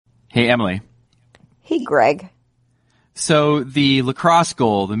Hey, Emily. Hey, Greg. So the lacrosse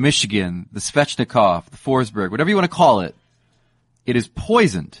goal, the Michigan, the Svechnikov, the Forsberg, whatever you want to call it, it has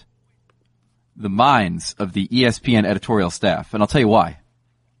poisoned the minds of the ESPN editorial staff. And I'll tell you why.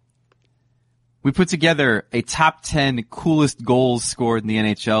 We put together a top 10 coolest goals scored in the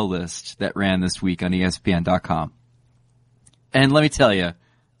NHL list that ran this week on ESPN.com. And let me tell you,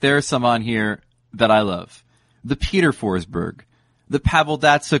 there are some on here that I love. The Peter Forsberg, the Pavel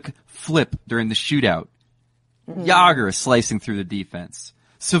Datsyuk flip during the shootout, Jágr slicing through the defense,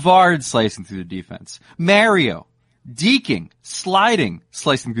 Savard slicing through the defense, Mario deking, sliding,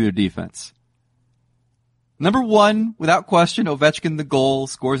 slicing through the defense. Number one, without question, Ovechkin, the goal,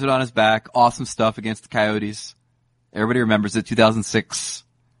 scores it on his back. Awesome stuff against the Coyotes. Everybody remembers it, 2006.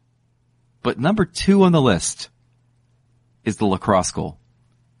 But number two on the list is the lacrosse goal.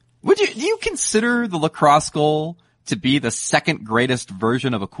 Do you consider the lacrosse goal to be the second greatest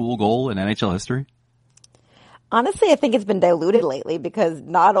version of a cool goal in NHL history? Honestly, I think it's been diluted lately because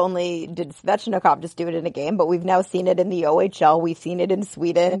not only did Svechnikov just do it in a game, but we've now seen it in the OHL. We've seen it in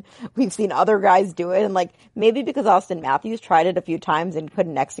Sweden. We've seen other guys do it. And maybe because Austin Matthews tried it a few times and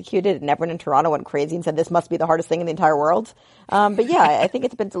couldn't execute it, and everyone in Toronto went crazy and said this must be the hardest thing in the entire world. But yeah, I think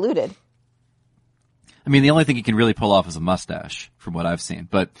it's been diluted. I mean, the only thing he can really pull off is a mustache from what I've seen.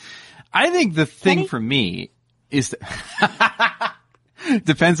 But I think the thing for me is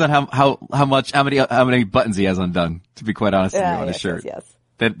depends on how many buttons he has undone, to be quite honest with you, on his shirt. Yes.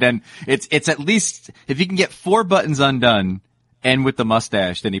 Then it's at least, if he can get 4 buttons undone and with the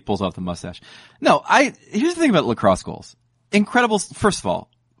mustache, then he pulls off the mustache. No, here's the thing about lacrosse goals. Incredible. First of all,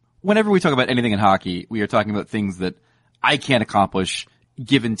 whenever we talk about anything in hockey, we are talking about things that I can't accomplish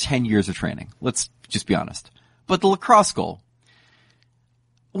given 10 years of training. Let's just be honest. But the lacrosse goal,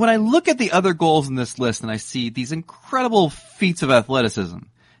 when I look at the other goals in this list and I see these incredible feats of athleticism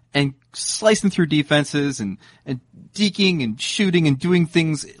and slicing through defenses and deking and shooting and doing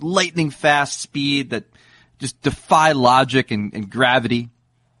things lightning fast speed that just defy logic and gravity,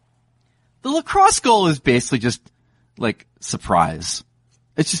 the lacrosse goal is basically just like surprise.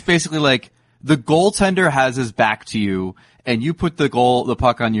 It's just basically like the goaltender has his back to you and you put the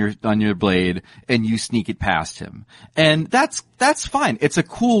puck on your blade and you sneak it past him. And that's fine. It's a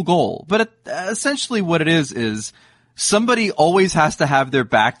cool goal. But essentially what it is somebody always has to have their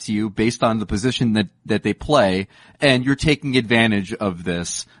back to you based on the position that they play, and you're taking advantage of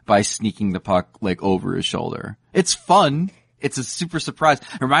this by sneaking the puck over his shoulder. It's fun. It's a super surprise.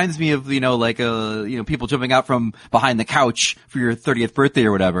 It reminds me of, people jumping out from behind the couch for your 30th birthday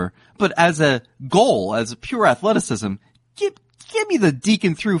or whatever. But as a goal, as a pure athleticism, give me the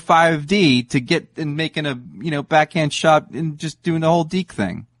deking through 5D to get and making a, backhand shot and just doing the whole deke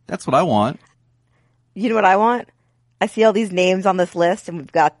thing. That's what I want. You know what I want? I see all these names on this list, and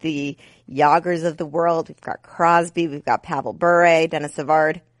we've got the Jágrs of the world. We've got Crosby. We've got Pavel Bure, Dennis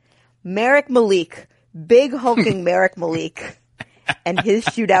Savard. Marek Malik. Big hulking Marek Malik and his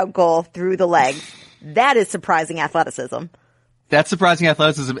shootout goal through the legs. That is surprising athleticism. That's surprising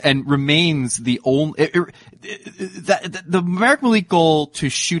athleticism and remains the only, the Marek Malik goal to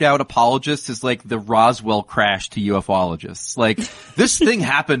shoot out apologists is like the Roswell crash to ufologists. This thing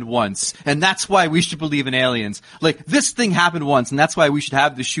happened once and that's why we should believe in aliens. This thing happened once and that's why we should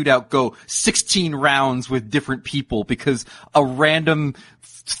have the shootout go 16 rounds with different people because a random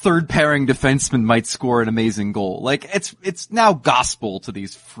third pairing defenseman might score an amazing goal. It's now gospel to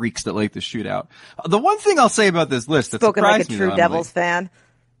these freaks that like the shootout. The one thing I'll say about this list that spoken like a surprised me, true Devils fan.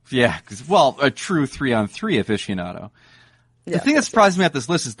 Yeah, a true 3-on-3 aficionado. The thing that surprised me about this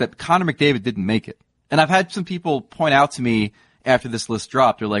list is that Connor McDavid didn't make it. And I've had some people point out to me after this list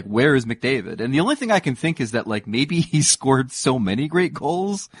dropped, they're like, where is McDavid? And the only thing I can think is that maybe he scored so many great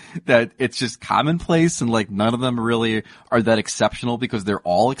goals that it's just commonplace and none of them really are that exceptional because they're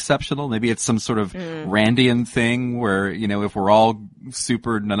all exceptional. Maybe it's some sort of Randian thing where, if we're all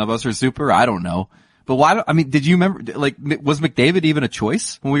super, none of us are super. I don't know. But did you remember, was McDavid even a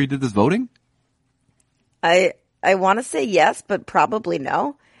choice when we did this voting? I want to say yes, but probably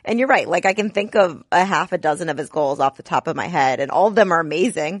no. And you're right. I can think of a half a dozen of his goals off the top of my head, and all of them are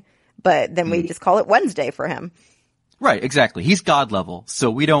amazing, but then we just call it Wednesday for him. Right, exactly. He's God level. So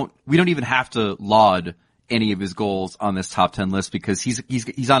we don't even have to laud any of his goals on this top 10 list because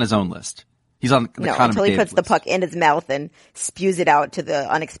he's on his own list. He's on the Connor until he McDavid puts list. the puck in his mouth and spews it out to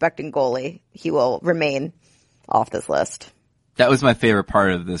the unexpected goalie, he will remain off this list. That was my favorite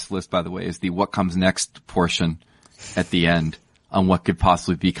part of this list, by the way, is the what comes next portion at the end on what could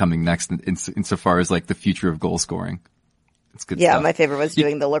possibly be coming next insofar as the future of goal scoring. It's good stuff. Yeah, my favorite was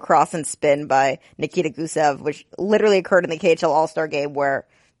doing the lacrosse and spin by Nikita Gusev, which literally occurred in the KHL All-Star game where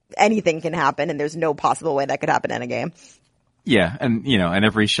anything can happen, and there's no possible way that could happen in a game. Yeah, and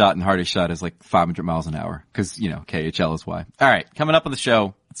every shot and hardest shot is like 500 miles an hour because KHL is why. All right, coming up on the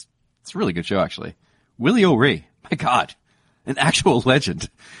show, it's a really good show actually. Willie O'Ree, my God, an actual legend,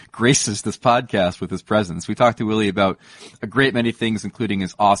 graces this podcast with his presence. We talked to Willie about a great many things, including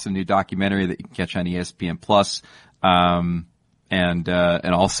his awesome new documentary that you can catch on ESPN Plus, and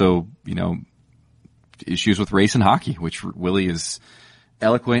also issues with race and hockey, which Willie is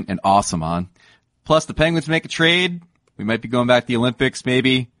eloquent and awesome on. Plus, the Penguins make a trade. We might be going back to the Olympics,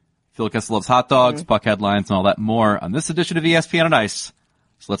 maybe. Phil Kessel loves hot dogs, puck headlines, and all that more on this edition of ESPN on Ice.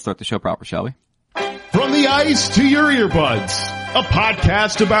 So let's start the show proper, shall we? From the ice to your earbuds, a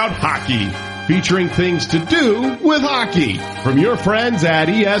podcast about hockey, featuring things to do with hockey. From your friends at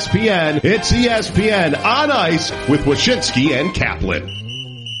ESPN, it's ESPN on Ice with Wyshynski and Kaplan.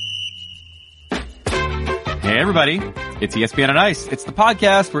 Hey everybody, it's ESPN on Ice. It's the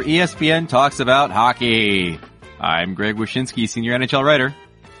podcast where ESPN talks about hockey. I'm Greg Wyshynski, senior NHL writer.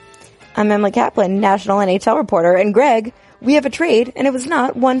 I'm Emily Kaplan, national NHL reporter. And Greg, we have a trade, and it was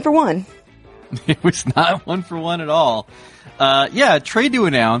not 1-for-1. It was not 1-for-1 at all. Trade to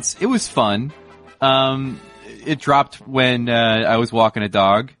announce. It was fun. It dropped when I was walking a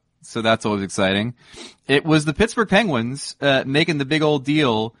dog, so that's always exciting. It was the Pittsburgh Penguins making the big old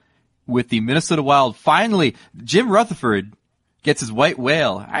deal with the Minnesota Wild. Finally, Jim Rutherford gets his white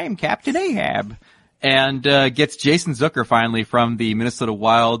whale. I am Captain Ahab. And gets Jason Zucker finally from the Minnesota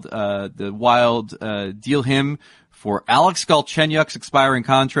Wild. The Wild deal him for Alex Galchenyuk's expiring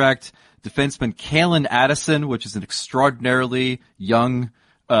contract, defenseman Kalen Addison, which is an extraordinarily young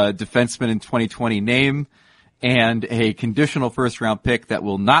defenseman in 2020 name, and a conditional first-round pick that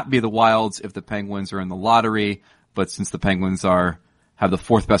will not be the Wild's if the Penguins are in the lottery. But since the Penguins have the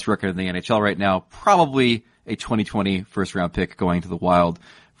fourth best record in the NHL right now, probably a 2020 first-round pick going to the Wild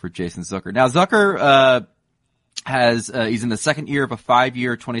for Jason Zucker. Now, Zucker he's in the second year of a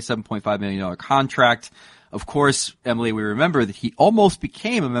 5-year, $27.5 million contract. Of course, Emily, we remember that he almost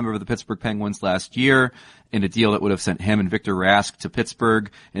became a member of the Pittsburgh Penguins last year in a deal that would have sent him and Victor Rask to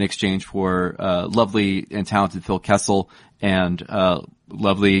Pittsburgh in exchange for lovely and talented Phil Kessel and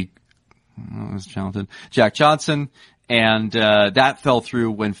talented Jack Johnson. And that fell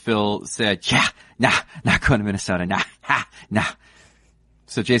through when Phil said, not going to Minnesota, nah.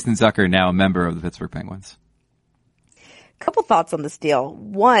 So Jason Zucker, now a member of the Pittsburgh Penguins. Couple thoughts on this deal.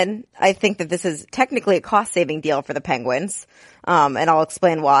 One, I think that this is technically a cost-saving deal for the Penguins, and I'll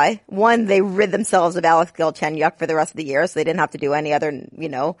explain why. One, they rid themselves of Alex Galchenyuk for the rest of the year, so they didn't have to do any other,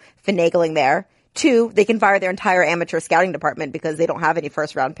 finagling there. Two, they can fire their entire amateur scouting department because they don't have any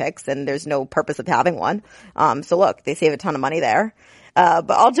first-round picks, and there's no purpose of having one. So look, they save a ton of money there. But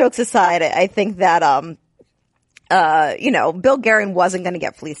all jokes aside, I think that Bill Guerin wasn't going to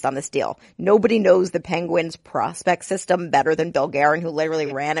get fleeced on this deal. Nobody knows the Penguins prospect system better than Bill Guerin, who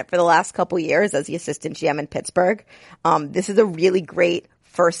literally ran it for the last couple years as the assistant GM in Pittsburgh. This is a really great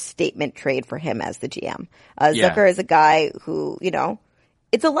first statement trade for him as the GM. Zucker is a guy who,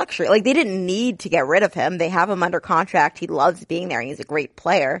 it's a luxury. Like, they didn't need to get rid of him. They have him under contract. He loves being there and he's a great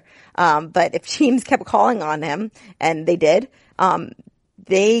player. But if teams kept calling on him, and they did,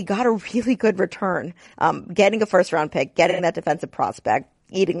 they got a really good return. Getting a first round pick, getting that defensive prospect,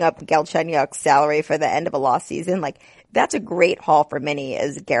 eating up Galchenyuk's salary for the end of a lost season. Like, that's a great haul for Minnie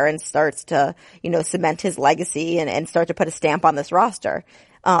as Guerin starts to, cement his legacy and start to put a stamp on this roster.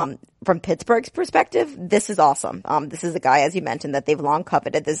 From Pittsburgh's perspective, this is awesome. This is a guy, as you mentioned, that they've long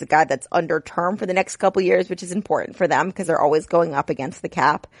coveted. This is a guy that's under term for the next couple years, which is important for them because they're always going up against the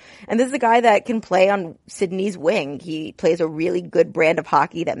cap. And this is a guy that can play on Sydney's wing. He plays a really good brand of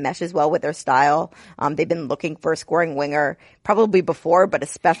hockey that meshes well with their style. They've been looking for a scoring winger probably before, but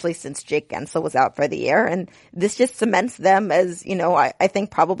especially since Jake Gensel was out for the year. And this just cements them as, I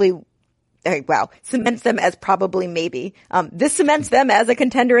think probably cements them as probably maybe. This cements them as a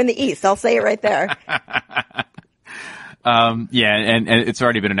contender in the East. I'll say it right there. And it's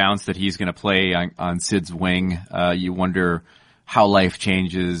already been announced that he's going to play on Sid's wing. You wonder how life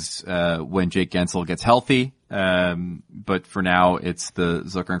changes when Jake Gensel gets healthy. But for now, it's the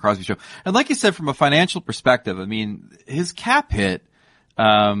Zucker and Crosby show. And like you said, from a financial perspective, I mean, his cap hit,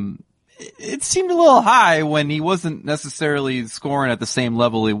 it seemed a little high when he wasn't necessarily scoring at the same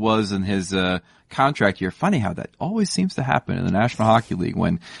level he was in his contract year. Funny how that always seems to happen in the National Hockey League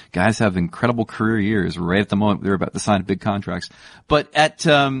when guys have incredible career years right at the moment they're about to sign big contracts. But at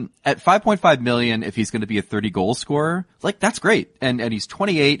 $5.5 million, if he's going to be a 30 goal scorer, like, that's great. And he's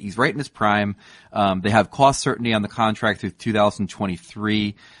 28, he's right in his prime. They have cost certainty on the contract through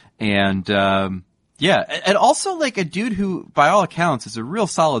 2023. And Yeah, and also like a dude who, by all accounts, is a real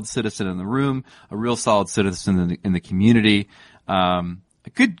solid citizen in the room, a real solid citizen in the community. A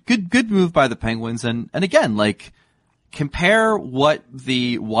good move by the Penguins, and again, like compare what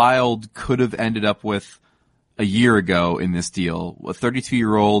the Wild could have ended up with a year ago in this deal. A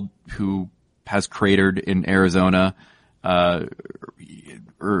 32-year-old who has cratered in Arizona, or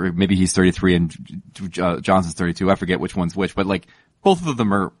maybe he's 33 and Johnson's 32. I forget which one's which, but like both of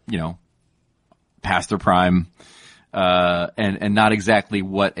them are, past their prime, and not exactly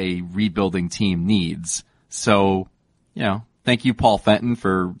what a rebuilding team needs. So, thank you, Paul Fenton,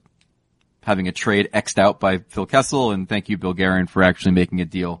 for having a trade X'd out by Phil Kessel, and thank you, Bill Guerin, for actually making a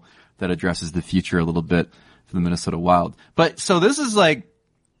deal that addresses the future a little bit for the Minnesota Wild. But so this is like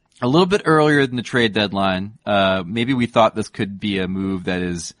a little bit earlier than the trade deadline. Maybe we thought this could be a move that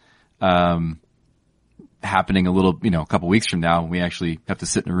is happening a little, a couple weeks from now, when we actually have to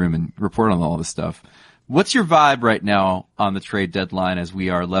sit in a room and report on all this stuff. What's your vibe right now on the trade deadline as we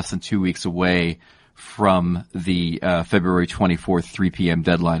are less than 2 weeks away from the February 24th, 3 p.m.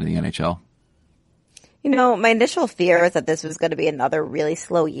 deadline in the NHL? My initial fear is that this was going to be another really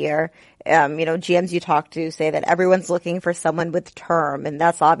slow year. GMs you talk to say that everyone's looking for someone with term, and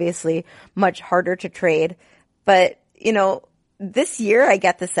that's obviously much harder to trade. But, this year I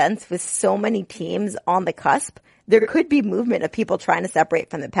get the sense with so many teams on the cusp, there could be movement of people trying to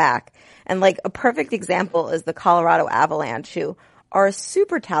separate from the pack. And like a perfect example is the Colorado Avalanche, who are a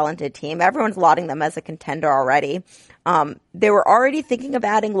super talented team. Everyone's lauding them as a contender already. They were already thinking of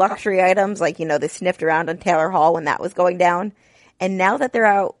adding luxury items, like, they sniffed around on Taylor Hall when that was going down. And now that they're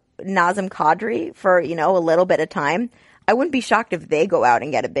out Nazem Kadri for, a little bit of time, I wouldn't be shocked if they go out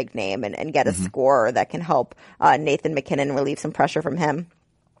and get a big name and get a scorer that can help Nathan McKinnon relieve some pressure from him.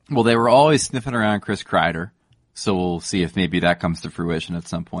 Well, they were always sniffing around Chris Kreider, so we'll see if maybe that comes to fruition at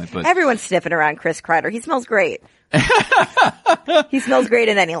some point. But everyone's sniffing around Chris Kreider. He smells great. He smells great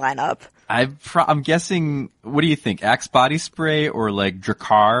in any lineup. I'm guessing, what do you think? Axe body spray or like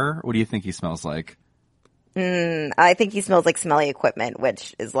Drakkar? What do you think he smells like? I think he smells like smelly equipment,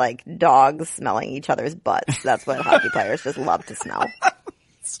 which is like dogs smelling each other's butts. That's what hockey players just love to smell.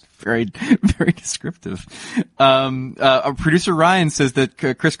 It's very, very descriptive. Our producer Ryan says that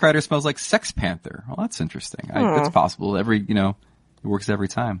Chris Kreider smells like Sex Panther. Well, that's interesting. It's possible. It works every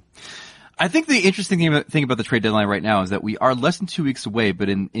time. I think the interesting thing about the trade deadline right now is that we are less than 2 weeks away, but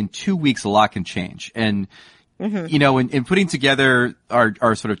in 2 weeks a lot can change. And in putting together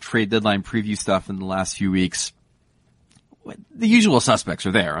our sort of trade deadline preview stuff in the last few weeks, the usual suspects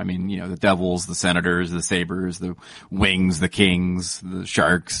are there. I mean, the Devils, the Senators, the Sabres, the Wings, the Kings, the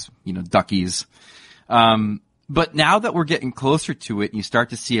Sharks, Duckies. But now that we're getting closer to it, you start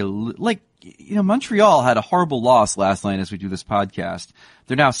to see Montreal had a horrible loss last night as we do this podcast.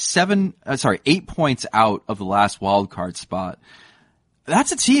 They're now 8 points out of the last wild card spot.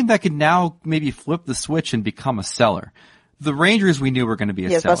 That's a team that could now maybe flip the switch and become a seller. The Rangers we knew were going to be a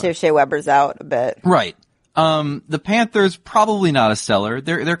seller. Especially if Shea Weber's out a bit. Right. The Panthers, probably not a seller.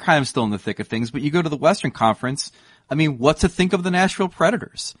 They're kind of still in the thick of things, but you go to the Western Conference, I mean, what to think of the Nashville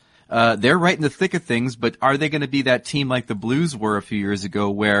Predators? They're right in the thick of things, but are they going to be that team like the Blues were a few years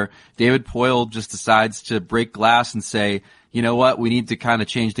ago where David Poile just decides to break glass and say, you know what, we need to kind of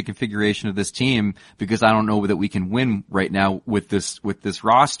change the configuration of this team because I don't know that we can win right now with this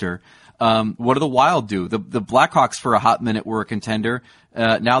roster. What do the Wild do? The Blackhawks for a hot minute were a contender.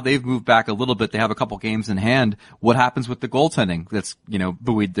 Now they've moved back a little bit. They have a couple games in hand. What happens with the goaltending that's,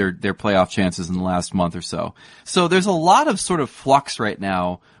 buoyed their playoff chances in the last month or so? So there's a lot of sort of flux right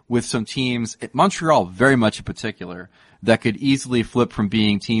now with some teams, Montreal very much in particular, that could easily flip from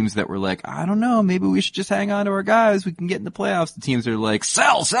being teams that were like, I don't know, maybe we should just hang on to our guys. We can get in the playoffs. The teams are like,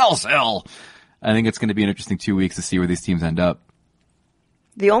 sell. I think it's going to be an interesting 2 weeks to see where these teams end up.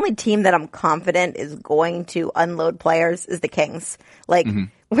 The only team that I'm confident is going to unload players is the Kings.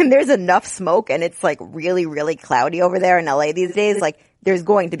 When there's enough smoke and it's like really, really cloudy over there in LA these days, there's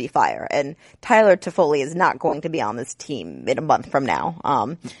going to be fire. And Tyler Toffoli is not going to be on this team in a month from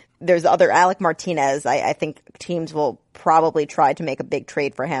now. There's Alec Martinez. I think teams will probably try to make a big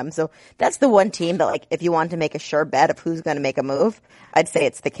trade for him. So that's the one team that, if you want to make a sure bet of who's going to make a move, I'd say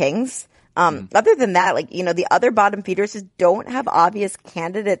it's the Kings. Other than that, the other bottom feeders just don't have obvious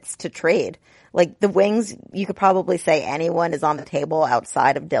candidates to trade. The Wings, you could probably say anyone is on the table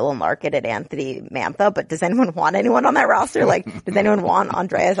outside of Dylan Larkin and Anthony Mantha, but does anyone want anyone on that roster? Does anyone want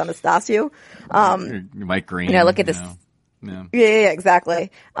Andreas Anastasio? Mike Green. Look at this. Yeah,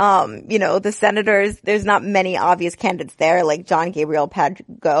 exactly. The Senators, there's not many obvious candidates there, like John Gabriel Pajot.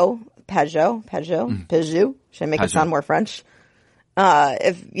 Should I make it sound more French?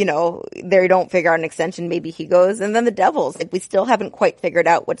 If, they don't figure out an extension, maybe he goes. And then the Devils, we still haven't quite figured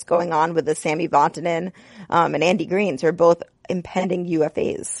out what's going on with the Sami Vatanen, and Andy Greens, who are both impending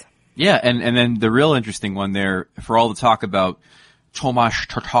UFAs. Yeah, and then the real interesting one there, for all the talk about Tomas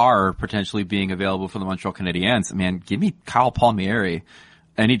Tatar potentially being available for the Montreal Canadiens, man, give me Kyle Palmieri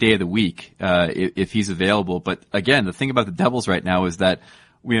any day of the week, if he's available. But again, the thing about the Devils right now is that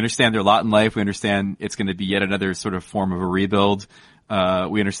we understand their lot in life. We understand it's going to be yet another sort of form of a rebuild. We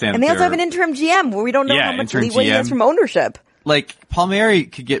understand. And they also have an interim GM where we don't know how much leeway he has from ownership. Palmieri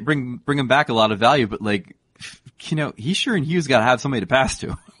could bring him back a lot of value, but he sure and Hughes got to have somebody to pass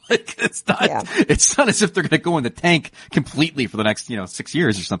to. It's not as if they're going to go in the tank completely for the next, 6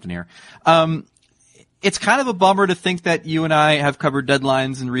 years or something here. It's kind of a bummer to think that you and I have covered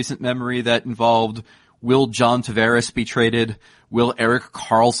deadlines in recent memory that involved, will John Tavares be traded? Will Erik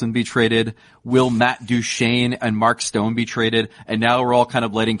Karlsson be traded? Will Matt Duchene and Mark Stone be traded? And now we're all kind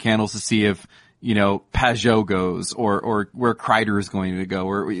of lighting candles to see if, Pajot goes or where Kreider is going to go,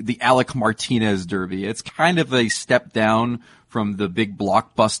 or the Alec Martinez derby. It's kind of a step down from the big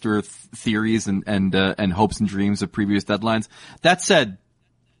blockbuster theories and hopes and dreams of previous deadlines. That said,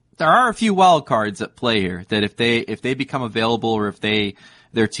 there are a few wild cards at play here that if they become available, or if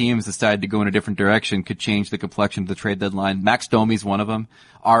their teams decide to go in a different direction, could change the complexion of the trade deadline. Max Domi's one of them.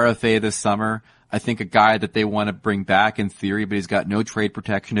 RFA this summer. I think a guy that they want to bring back in theory, but he's got no trade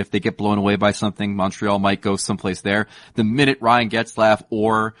protection. If they get blown away by something, Montreal might go someplace there. The minute Ryan Getzlaf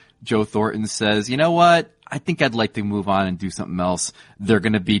or Joe Thornton says, you know what, I think I'd like to move on and do something else, they're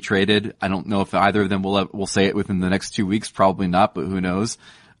going to be traded. I don't know if either of them will say it within the next 2 weeks. Probably not, but who knows.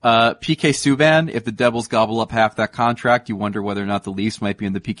 PK Subban, if the Devils gobble up half that contract, you wonder whether or not the Leafs might be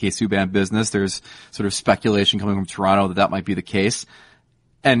in the PK Subban business. There's sort of speculation coming from Toronto that might be the case.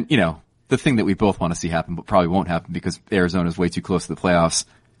 And, the thing that we both want to see happen, but probably won't happen because Arizona is way too close to the playoffs,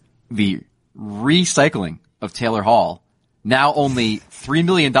 the recycling of Taylor Hall, now only $3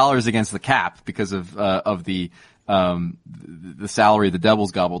 million against the cap because of the salary the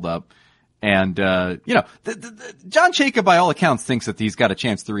Devils gobbled up. And, John Chayka, by all accounts, thinks that he's got a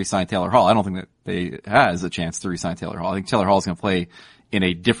chance to re-sign Taylor Hall. I don't think that he has a chance to re-sign Taylor Hall. I think Taylor Hall is going to play in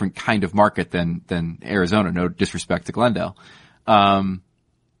a different kind of market than Arizona. No disrespect to Glendale.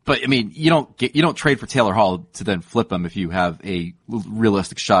 But I mean, you don't trade for Taylor Hall to then flip him if you have a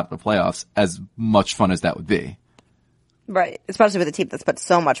realistic shot at the playoffs, as much fun as that would be. Right. Especially with a team that's put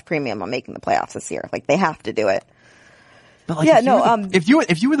so much premium on making the playoffs this year. They have to do it. But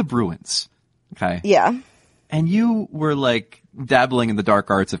if you were the Bruins, okay? Yeah. And you were dabbling in the dark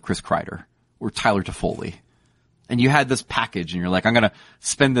arts of Chris Kreider or Tyler Toffoli, and you had this package and you're like, I'm going to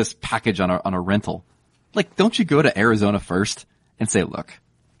spend this package on a rental. Don't you go to Arizona first and say, look,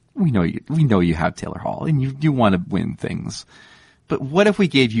 we know you have Taylor Hall and you want to win things, but what if we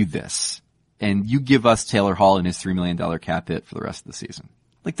gave you this and you give us Taylor Hall and his $3 million cap hit for the rest of the season?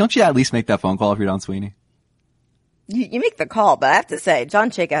 Don't you at least make that phone call if you're Don Sweeney? You make the call, but I have to say, John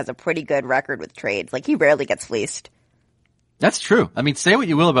Chayka has a pretty good record with trades. He rarely gets fleeced. That's true. I mean, say what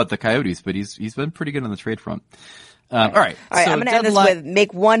you will about the Coyotes, but he's been pretty good on the trade front. All right. So I'm going to end this with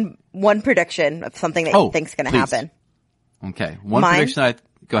make one prediction of something that you think's going to happen. Okay. One prediction.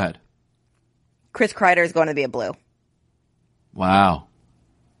 Go ahead. Chris Kreider is going to be a Blue. Wow.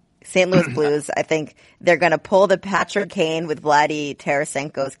 St. Louis Blues, I think they're going to pull the Patrick Kane with Vladdy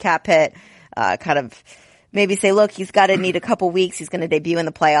Tarasenko's cap hit, kind of maybe say, look, he's got to need a couple weeks. He's going to debut in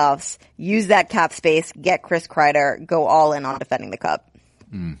the playoffs. Use that cap space. Get Chris Kreider. Go all in on defending the cup.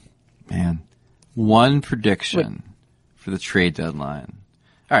 Man, one prediction for the trade deadline.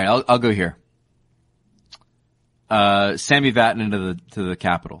 All right, I'll go here. Sami Vatanen to the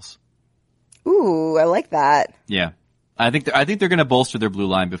Capitals. Ooh, I like that. Yeah, I think they're going to bolster their blue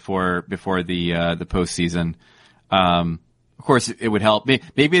line before the postseason. Of course, it would help.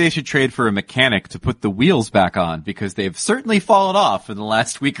 Maybe they should trade for a mechanic to put the wheels back on, because they've certainly fallen off in the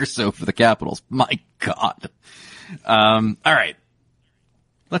last week or so for the Capitals. My God. All right.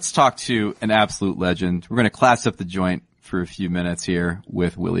 Let's talk to an absolute legend. We're going to class up the joint for a few minutes here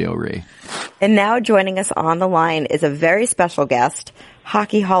with Willie O'Ree. And now joining us on the line is a very special guest,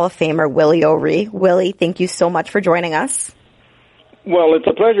 Hockey Hall of Famer Willie O'Ree. Willie, thank you so much for joining us. Well, it's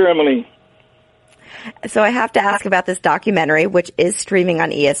a pleasure, Emily. So I have to ask about this documentary, which is streaming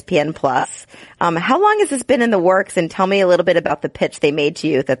on ESPN+. How long has this been in the works? And tell me a little bit about the pitch they made to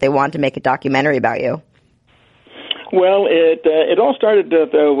you that they wanted to make a documentary about you. Well, it all started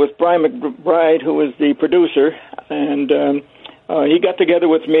with Brian McBride, who was the producer, and he got together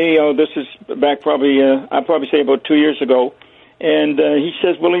with me. This is back probably, I'd probably say about 2 years ago. And he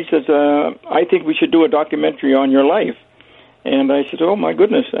says, I think we should do a documentary on your life. And I said, oh, my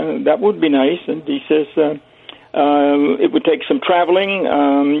goodness, that would be nice. And he says it would take some traveling.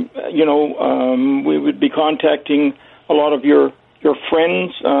 We would be contacting a lot of your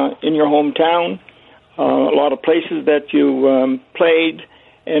friends in your hometown, a lot of places that you played.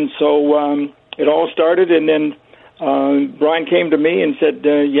 And so it all started, and then Brian came to me and said,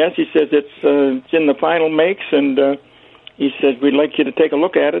 yes, he says it's in the final makes, and he says, we'd like you to take a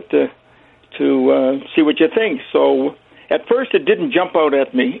look at it to see what you think. So at first it didn't jump out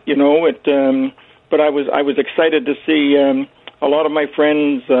at me, but I was excited to see a lot of my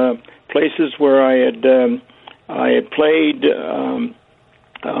friends, places where I had played,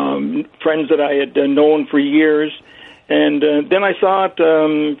 friends that I had known for years, and then I saw it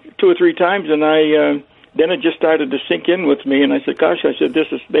 2 or 3 times, and then it just started to sink in with me, and I said, gosh, they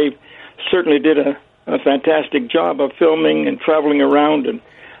certainly did a fantastic job of filming and traveling around and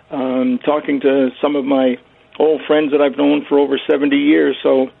talking to some of my old friends that I've known for over 70 years.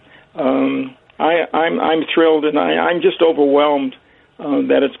 So I'm thrilled, and I'm just overwhelmed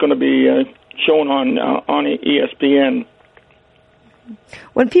that it's going to be shown on ESPN.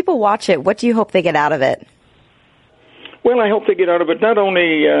 When people watch it, what do you hope they get out of it? Well, I hope they get out of it not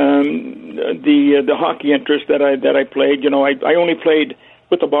only the hockey interest that I played. I only played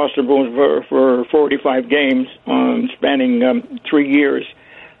with the Boston Bruins for 45 games, spanning 3 years.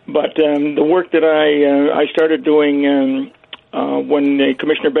 But the work that I started doing when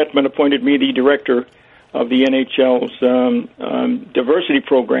Commissioner Bettman appointed me the director of the NHL's diversity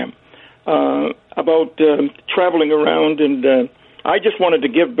program, about traveling around, and I just wanted to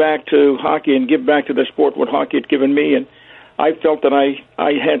give back to hockey and give back to the sport what hockey had given me, and I felt that I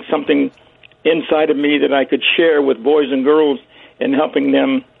had something inside of me that I could share with boys and girls in helping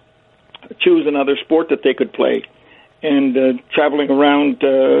them choose another sport that they could play. And traveling around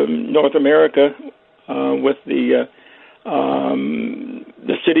North America with the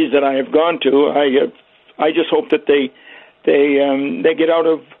cities that I have gone to, I just hope that they get out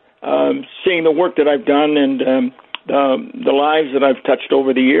of seeing the work that I've done and the lives that I've touched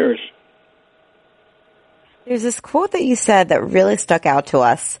over the years. There's this quote that you said that really stuck out to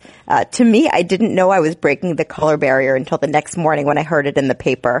us. To me, I didn't know I was breaking the color barrier until the next morning when I heard it in the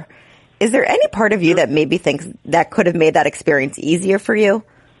paper. Is there any part of you that maybe thinks that could have made that experience easier for you?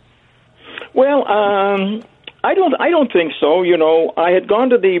 Well, I don't think so. I had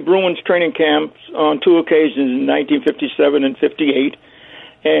gone to the Bruins training camps on 2 occasions in 1957 and 58.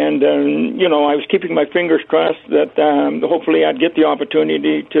 And, I was keeping my fingers crossed that hopefully I'd get the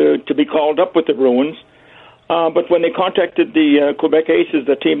opportunity to be called up with the Bruins. But when they contacted the Quebec Aces,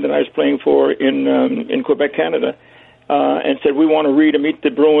 the team that I was playing for in Quebec, Canada, and said, we want to meet the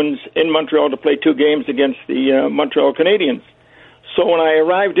Bruins in Montreal to play 2 games against the Montreal Canadiens. So when I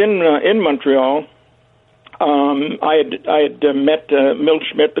arrived in Montreal, I had met Milt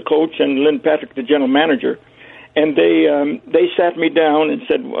Schmidt, the coach, and Lynn Patrick, the general manager. And they sat me down and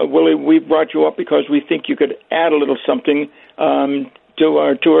said, Willie, we brought you up because we think you could add a little something to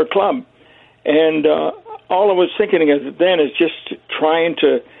our club. And all I was thinking then is just trying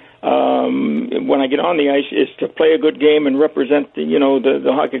to, when I get on the ice, is to play a good game and represent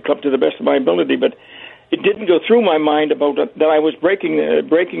the hockey club to the best of my ability. But it didn't go through my mind about that I was breaking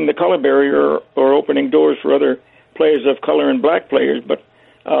the color barrier or opening doors for other players of color and black players. But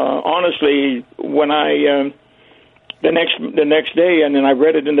honestly, when the next day, and then I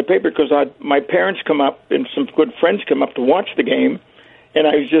read it in the paper because my parents come up and some good friends come up to watch the game, and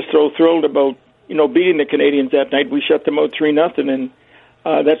I was just so thrilled about beating the Canadiens that night. We shut them out 3-0, and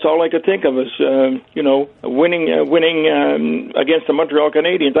that's all I could think of was winning against the Montreal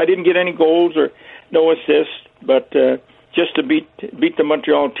Canadiens. I didn't get any goals or no assists, but just to beat the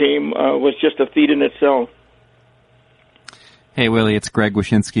Montreal team was just a feat in itself. Hey Willie, it's Greg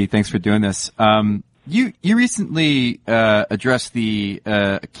Wyshynski. Thanks for doing this. You recently addressed the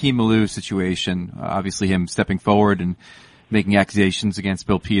Akim Aliu situation, obviously him stepping forward and making accusations against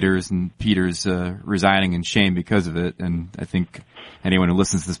Bill Peters, and Peters resigning in shame because of it. And I think anyone who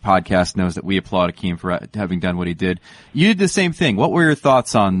listens to this podcast knows that we applaud Akim for having done what he did. You did the same thing. What were your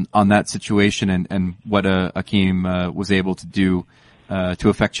thoughts on that situation and what Akim was able to do to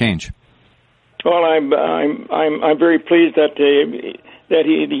affect change? Well, I'm very pleased that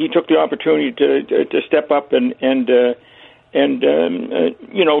he took the opportunity to step up and tell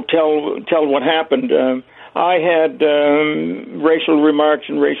what happened. I had racial remarks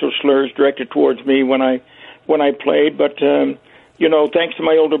and racial slurs directed towards me when I played, but thanks to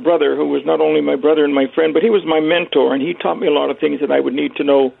my older brother, who was not only my brother and my friend, but he was my mentor, and he taught me a lot of things that I would need to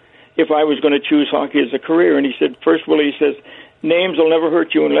know if I was going to choose hockey as a career. And he said, first, Willie, he says, names will never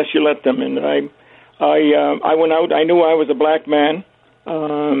hurt you unless you let them. And I went out. I knew I was a black man.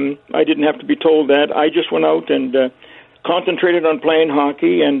 I didn't have to be told that. I just went out and concentrated on playing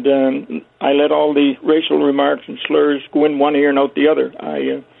hockey, and I let all the racial remarks and slurs go in one ear and out the other.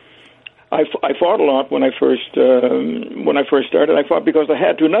 I fought a lot when I first started. I fought because I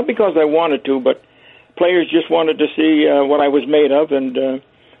had to, not because I wanted to, but players just wanted to see what I was made of, and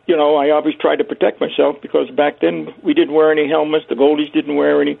I always tried to protect myself because back then we didn't wear any helmets. The goalies didn't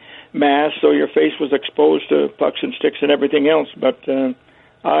wear any masks, so your face was exposed to pucks and sticks and everything else. But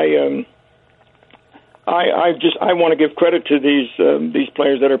I want to give credit to these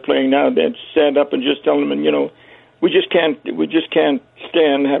players that are playing now that stand up and just tell them, and we just can't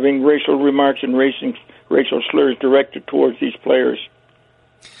stand having racial remarks and racial slurs directed towards these players.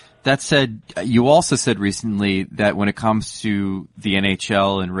 That said, you also said recently that when it comes to the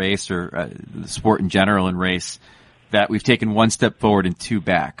NHL and race, or the sport in general and race, that we've taken one step forward and two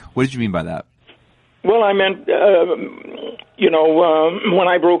back. What did you mean by that? Well, I meant, when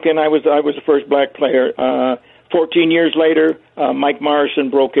I broke in, I was the first black player. 14 years later, Mike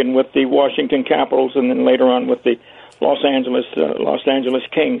Morrison broke in with the Washington Capitals, and then later on with the Los Angeles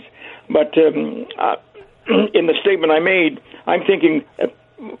Kings. But in the statement I made, I'm thinking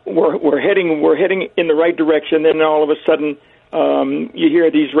we're heading in the right direction. Then all of a sudden, you hear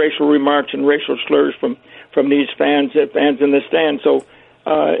these racial remarks and racial slurs from these fans in the stand. So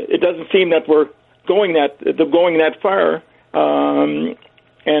it doesn't seem that we're going that far.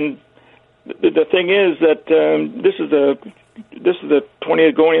 And the thing is that this is the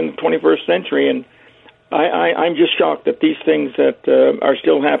 20th going in the 21st century, and I'm just shocked that these things that are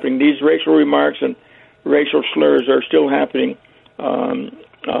still happening, these racial remarks and racial slurs are still happening in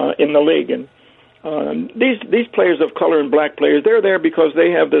the league. And these players of color and black players, they're there because they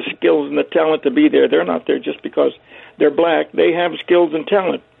have the skills and the talent to be there. They're not there just because they're black. They have skills and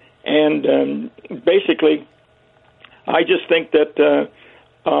talent. And basically, I just think that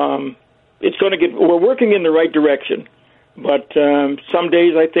we're working in the right direction. But some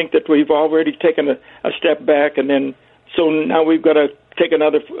days I think that we've already taken a step back, and then so now we've got to take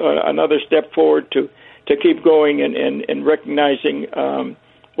another step forward to keep going and recognizing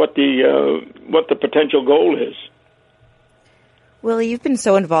what the potential goal is. Willie, you've been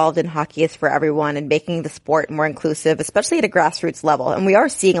so involved in Hockey is for Everyone and making the sport more inclusive, especially at a grassroots level. And we are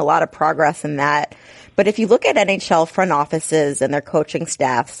seeing a lot of progress in that. But if you look at NHL front offices and their coaching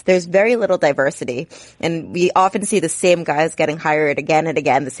staffs, there's very little diversity. And we often see the same guys getting hired again and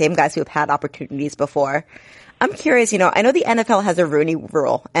again, the same guys who have had opportunities before. I'm curious, I know the NFL has a Rooney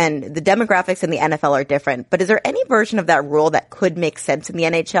Rule, and the demographics in the NFL are different. But is there any version of that rule that could make sense in the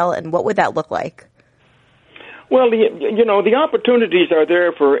NHL, and what would that look like? Well, the opportunities are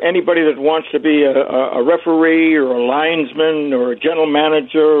there for anybody that wants to be a referee or a linesman or a general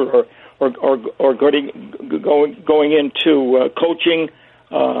manager or going into coaching.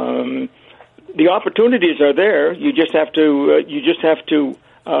 The opportunities are there. You just have to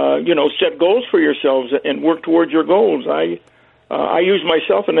set goals for yourselves and work towards your goals. I use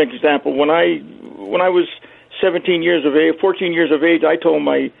myself as an example. When I was 14 years of age, I told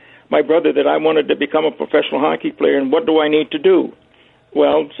my brother that I wanted to become a professional hockey player, and what do I need to do?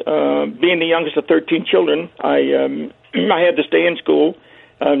 Well, being the youngest of 13 children, I had to stay in school,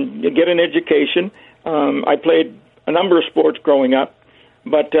 get an education. I played a number of sports growing up,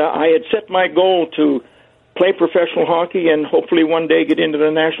 but I had set my goal to play professional hockey and hopefully one day get into the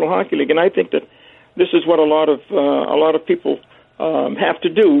National Hockey League. And I think that this is what a lot of people have to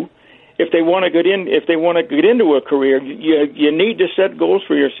do. If they want to get into a career, you need to set goals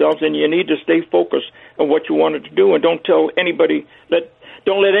for yourselves, and you need to stay focused on what you wanted to do, and don't let anybody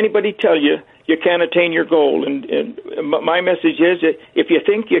tell you can't attain your goal. And my message is that if you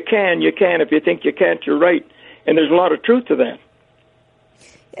think you can, you can. If you think you can't, you're right. And there's a lot of truth to that.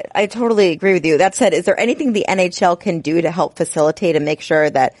 I totally agree with you. That said, is there anything the NHL can do to help facilitate and make sure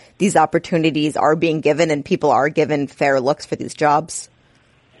that these opportunities are being given and people are given fair looks for these jobs?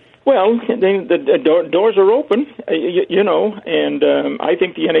 Well, the doors are open, and I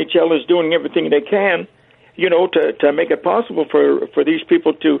think the NHL is doing everything they can, to make it possible for these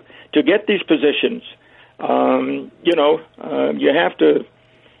people to get these positions. You have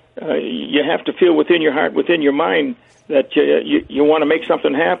to feel within your heart, within your mind, that you want to make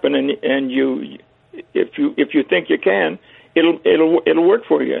something happen, and if you think you can, it'll work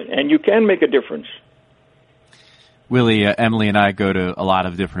for you, and you can make a difference. Willie, Emily and I go to a lot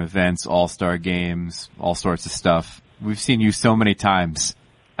of different events, all-star games, all sorts of stuff. We've seen you so many times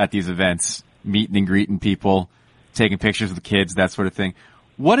at these events, meeting and greeting people, taking pictures with kids, that sort of thing.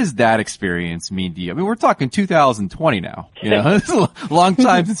 What does that experience mean to you? I mean, we're talking 2020 now. It's a long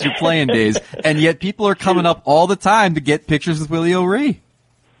time since your playing days, and yet people are coming up all the time to get pictures with Willie O'Ree.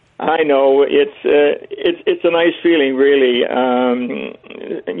 I know it's a nice feeling, really.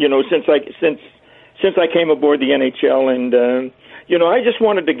 Since I came aboard the NHL, and I just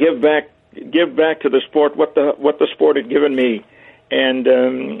wanted to give back to the sport what the sport had given me, and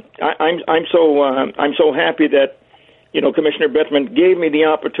I'm so happy that Commissioner Bettman gave me the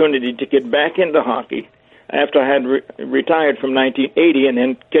opportunity to get back into hockey after I had retired from 1980, and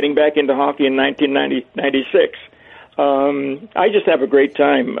then getting back into hockey in 1996. I just have a great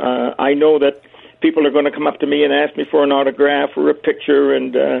time. I know that people are going to come up to me and ask me for an autograph or a picture,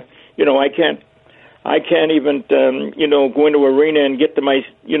 and I can't even go into arena and get to my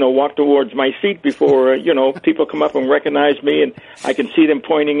walk towards my seat before people come up and recognize me, and I can see them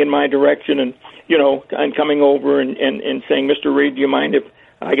pointing in my direction, and I'm coming over and saying, Mr. Reed, do you mind if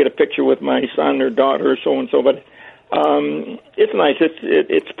I get a picture with my son or daughter or so and so? But it's nice.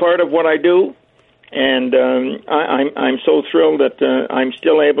 It's part of what I do. And I'm so thrilled that I'm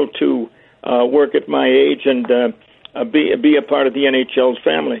still able to work at my age and be a part of the NHL's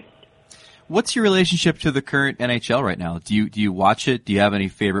family. What's your relationship to the current NHL right now? Do you watch it? Do you have any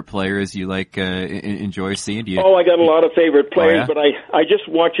favorite players you like enjoy seeing? I got a lot of favorite players, but I just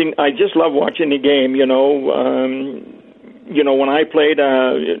love watching the game. When I played,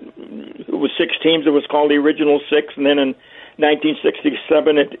 it was 6 teams. It was called the Original Six, and then in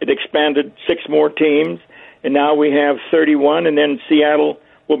 1967, it expanded 6 more teams, and now we have 31, and then Seattle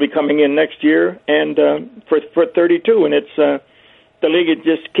will be coming in next year, and for 32, and it's the league. It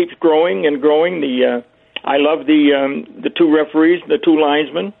just keeps growing and growing. I love the 2 referees, the 2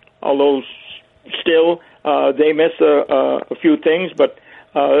 linesmen, although still they miss a few things, but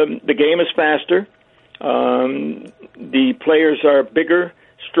the game is faster. The players are bigger,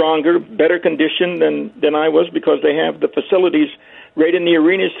 stronger, better conditioned than I was, because they have the facilities right in the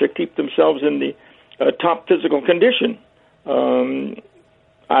arenas to keep themselves in the top physical condition.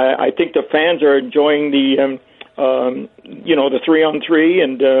 I think the fans are enjoying the 3-on-3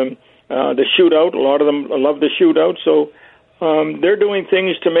 and the shootout. A lot of them love the shootout, so they're doing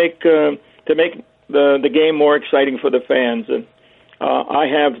things to make the game more exciting for the fans. And I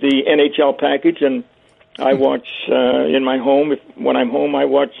have the NHL package, and I watch in my home. When I'm home, I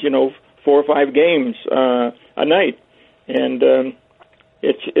watch 4 or 5 games a night, and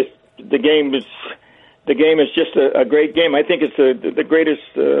it's the game is just a great game. I think it's the greatest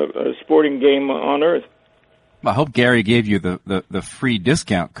sporting game on earth. I hope Gary gave you the free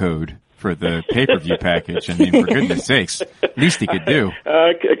discount code for the pay-per-view package. I mean, for goodness sakes, least he could do.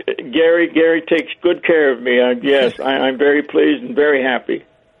 Gary takes good care of me. Yes, I'm very pleased and very happy.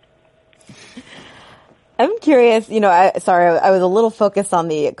 I'm curious, I was a little focused on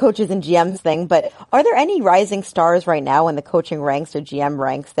the coaches and GMs thing, but are there any rising stars right now in the coaching ranks or GM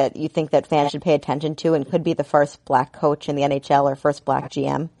ranks that you think that fans should pay attention to and could be the first black coach in the NHL or first black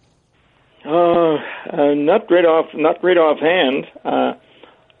GM? Not right offhand. I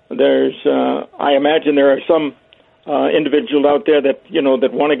imagine there are some individuals out there that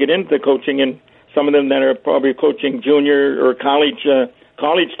that want to get into the coaching, and some of them that are probably coaching junior or college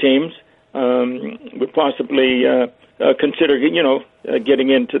teams would possibly consider getting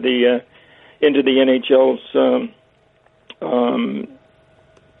into the NHL's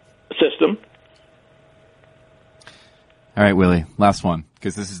system. All right, Willie, last one,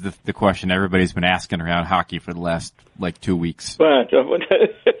 because this is the question everybody's been asking around hockey for the last 2 weeks. But you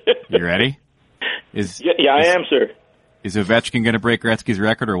ready? I am, sir. Is Ovechkin going to break Gretzky's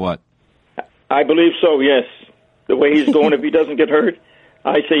record or what? I believe so. Yes, the way he's going, if he doesn't get hurt,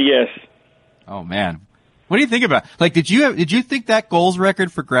 I say yes. Oh man, what do you think about? Did you think that goals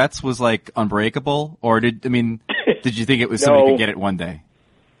record for Gretz was unbreakable, or did you think it was somebody could get it one day?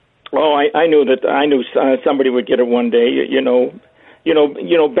 Oh, I knew somebody would get it one day.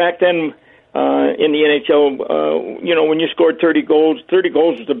 Back then in the NHL, when you scored 30 goals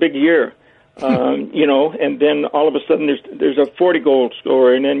was a big year. And then all of a sudden there's a 40 goal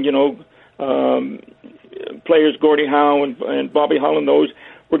scorer, and then players Gordie Howe and Bobby Holland, those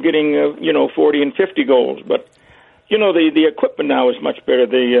were getting 40 and 50 goals. But the equipment now is much better.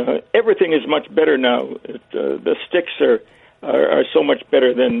 Everything is much better now. The sticks are so much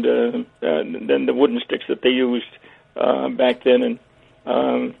better than the wooden sticks that they used back then, and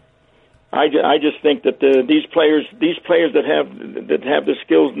I just think that these players that have the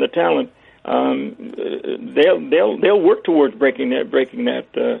skills and the talent, they'll work towards breaking that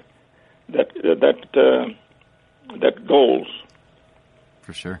goals.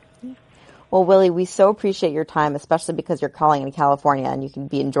 For sure. Well, Willie, we so appreciate your time, especially because you're calling in California and you can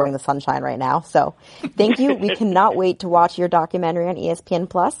be enjoying the sunshine right now. So thank you. We cannot wait to watch your documentary on ESPN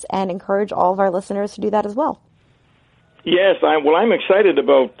Plus and encourage all of our listeners to do that as well. Yes, I'm excited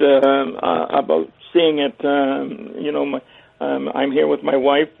about seeing it. I'm here with my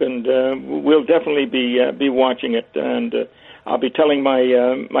wife, and we'll definitely be watching it. And I'll be telling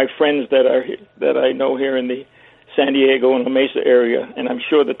my friends that I know here in the San Diego and La Mesa area, and I'm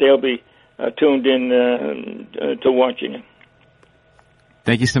sure that they'll be tuned in to watching it.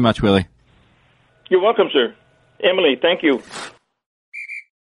 Thank you so much, Willie. You're welcome, sir. Emily, thank you.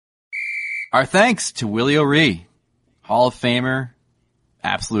 Our thanks to Willie O'Ree, Hall of Famer,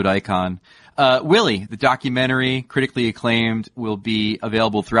 absolute icon. Willie, the documentary, critically acclaimed, will be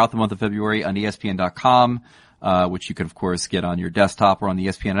available throughout the month of February on ESPN.com, which you can, of course, get on your desktop or on the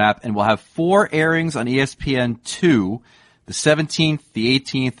ESPN app. And we'll have 4 airings on ESPN2, the 17th, the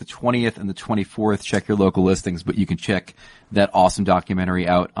 18th, the 20th, and the 24th. Check your local listings, but you can check that awesome documentary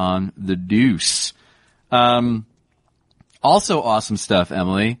out on The Deuce. Also awesome stuff,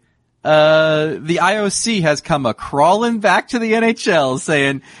 Emily. The IOC has come a-crawling back to the NHL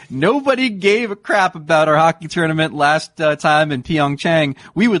saying nobody gave a crap about our hockey tournament last time in Pyeongchang.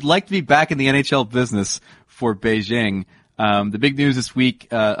 We would like to be back in the NHL business for Beijing. The big news this week,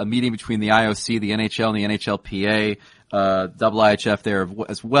 a meeting between the IOC, the NHL, and the NHLPA, IIHF there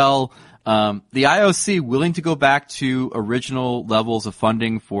as well. The IOC willing to go back to original levels of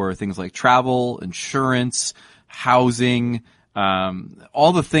funding for things like travel, insurance, housing,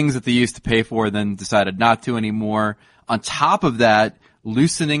 all the things that they used to pay for, then decided not to anymore. On top of that,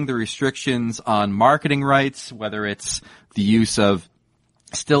 loosening the restrictions on marketing rights, whether it's the use of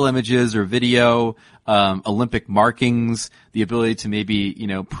still images or video, Olympic markings, the ability to maybe,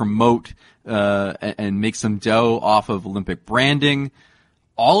 promote, and make some dough off of Olympic branding.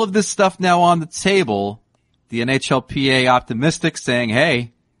 All of this stuff now on the table. The NHLPA optimistic saying,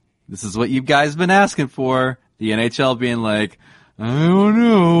 hey, this is what you guys been asking for. The NHL being like, I don't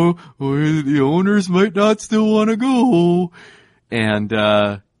know, the owners might not still want to go.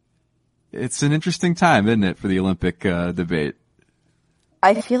 And, it's an interesting time, isn't it, for the Olympic, debate?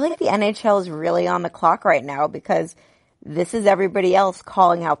 I feel like the NHL is really on the clock right now because this is everybody else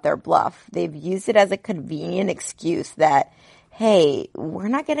calling out their bluff. They've used it as a convenient excuse that, hey, we're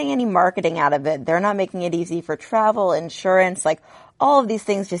not getting any marketing out of it. They're not making it easy for travel, insurance, like all of these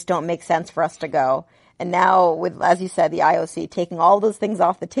things just don't make sense for us to go. And now with, as you said, the IOC taking all those things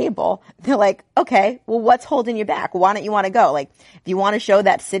off the table, they're like, okay, well, what's holding you back? Why don't you want to go? Like, if you want to show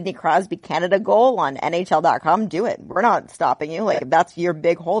that Sidney Crosby Canada goal on NHL.com, do it. We're not stopping you. Like, if that's your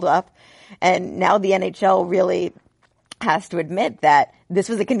big holdup. And now the NHL really has to admit that this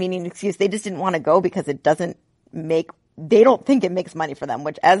was a convenient excuse. They just didn't want to go because it doesn't make, they don't think it makes money for them,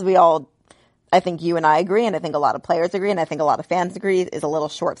 which as we all, I think you and I agree, and I think a lot of players agree, and I think a lot of fans agree, is a little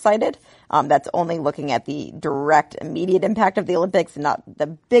short-sighted. That's only looking at the direct, immediate impact of the Olympics and not the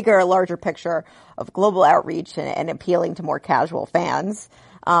bigger, larger picture of global outreach and appealing to more casual fans.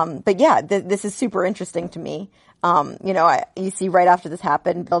 But yeah, this is super interesting to me. You see right after this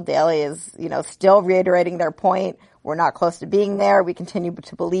happened, Bill Daley is, still reiterating their point. We're not close to being there. We continue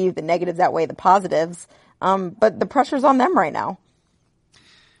to believe the negatives outweigh the positives. But the pressure's on them right now.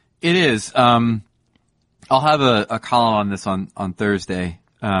 It is. I'll have a column on this on Thursday.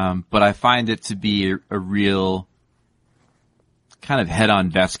 But I find it to be a real kind of head-on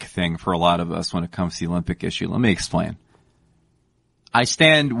desk thing for a lot of us when it comes to the Olympic issue. Let me explain. I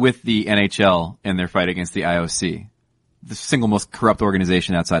stand with the NHL in their fight against the IOC, the single most corrupt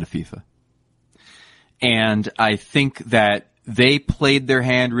organization outside of FIFA. And I think that they played their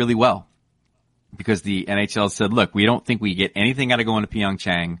hand really well because the NHL said, look, we don't think we get anything out of going to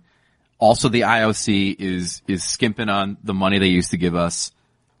Pyeongchang. Also, the IOC is skimping on the money they used to give us.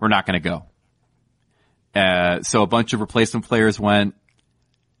 We're not going to go. So a bunch of replacement players went.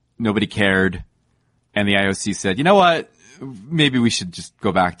 Nobody cared. And the IOC said, you know what? Maybe we should just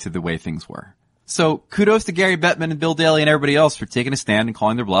go back to the way things were. So kudos to Gary Bettman and Bill Daley and everybody else for taking a stand and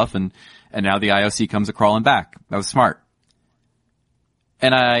calling their bluff. And now the IOC comes a-crawling back. That was smart.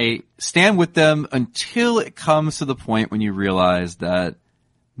 And I stand with them until it comes to the point when you realize that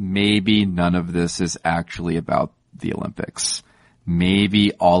maybe none of this is actually about the Olympics.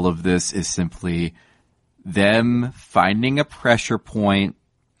 Maybe all of this is simply them finding a pressure point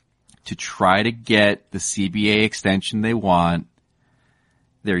to try to get the CBA extension they want.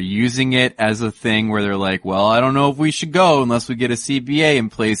 They're using it as a thing where they're like, well, I don't know if we should go unless we get a CBA in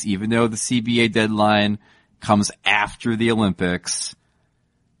place, even though the CBA deadline comes after the Olympics.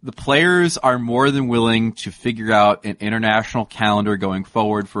 the players are more than willing to figure out an international calendar going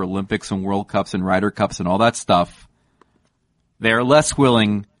forward for Olympics and World Cups and Ryder Cups and all that stuff. They are less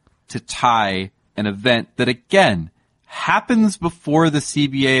willing to tie an event that, again, happens before the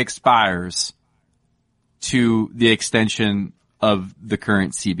CBA expires to the extension of the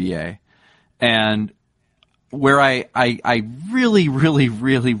current CBA. And where I really, really,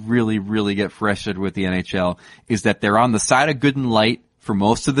 really, really, really get frustrated with the NHL is that they're on the side of good and light for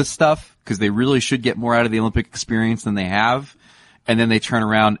most of this stuff, because they really should get more out of the Olympic experience than they have. And then they turn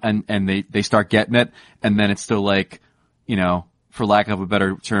around and they start getting it. And then it's still like, you know, for lack of a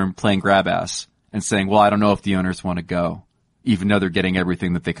better term, playing grab ass and saying, well, I don't know if the owners want to go, even though they're getting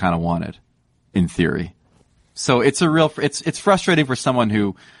everything that they kind of wanted in theory. So it's it's frustrating for someone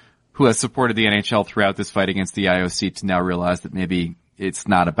who has supported the NHL throughout this fight against the IOC to now realize that maybe it's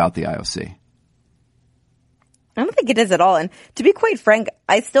not about the IOC. I don't think it is at all. And to be quite frank,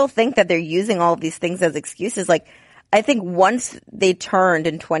 I still think that they're using all of these things as excuses. Like, I think once they turned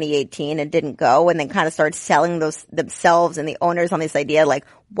in 2018 and didn't go, and then kind of started selling those themselves and the owners on this idea, like,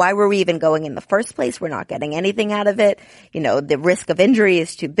 why were we even going in the first place? We're not getting anything out of it. You know, the risk of injury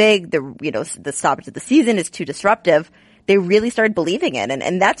is too big. The stoppage of the season is too disruptive. They really started believing it.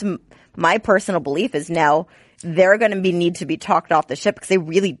 And that's my personal belief, is now they're going to need to be talked off the ship because they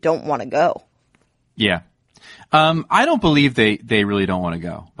really don't want to go. Yeah. I don't believe they really don't want to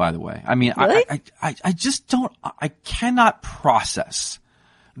go, by the way. I mean, really? I just don't, I cannot process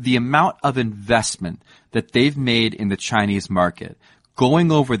the amount of investment that they've made in the Chinese market,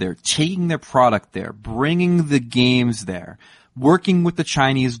 going over there, taking their product there, bringing the games there, working with the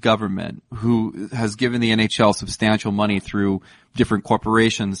Chinese government, who has given the NHL substantial money through different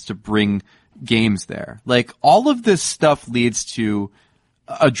corporations to bring games there. Like, all of this stuff leads to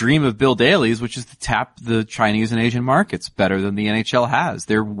a dream of Bill Daley's, which is to tap the Chinese and Asian markets better than the NHL has.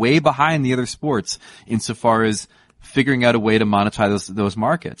 They're way behind the other sports insofar as figuring out a way to monetize those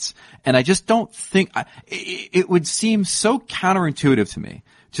markets. And I just don't think it would seem so counterintuitive to me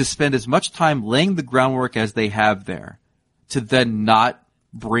to spend as much time laying the groundwork as they have there to then not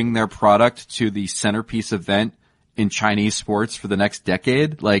bring their product to the centerpiece event in Chinese sports for the next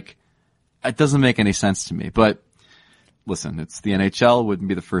decade. Like, it doesn't make any sense to me. But listen, it's the NHL. It wouldn't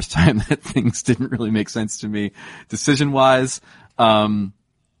be the first time that things didn't really make sense to me decision-wise. I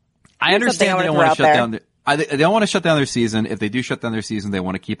understand they don't want to shut down they don't want to shut down their season. If they do shut down their season, they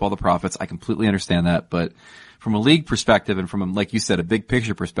want to keep all the profits. I completely understand that. But from a league perspective and from, like you said, a big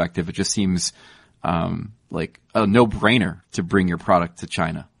picture perspective, it just seems like a no-brainer to bring your product to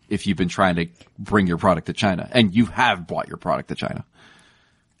China if you've been trying to bring your product to China. And you have brought your product to China.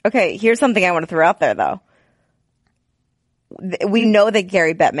 Okay, here's something I want to throw out there, though. We know that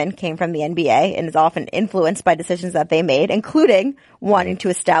Gary Bettman came from the NBA and is often influenced by decisions that they made, including wanting to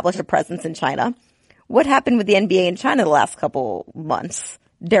establish a presence in China. What happened with the NBA in China the last couple months?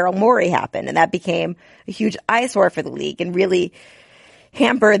 Daryl Morey happened, and that became a huge eyesore for the league and really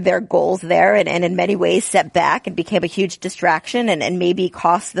hampered their goals there, and in many ways set back and became a huge distraction and maybe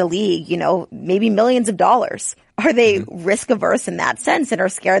cost the league, you know, maybe millions of dollars. Are they risk averse in that sense and are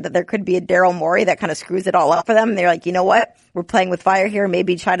scared that there could be a Daryl Morey that kind of screws it all up for them? And they're like, you know what? We're playing with fire here.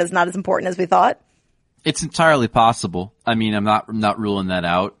 Maybe China's not as important as we thought. It's entirely possible. I mean, I'm not ruling that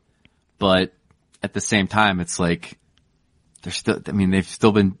out, but at the same time, it's like they've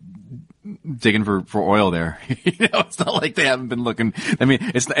still been digging for oil there. You know, it's not like they haven't been looking. I mean,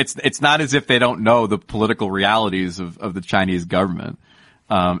 it's not as if they don't know the political realities of the Chinese government.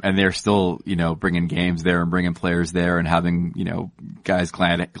 And they're still, you know, bringing games there and bringing players there and having, you know, guys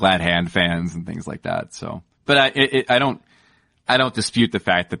glad hand fans and things like that. So, but I don't dispute the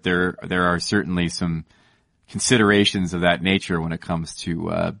fact that there are certainly some considerations of that nature when it comes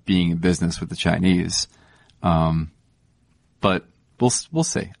to being in business with the Chinese. But we'll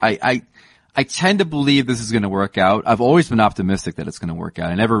see. I tend to believe this is going to work out. I've always been optimistic that it's going to work out.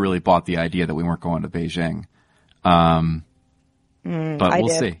 I never really bought the idea that we weren't going to Beijing. But we'll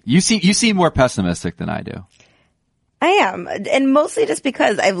see. You seem more pessimistic than I do. I am. And mostly just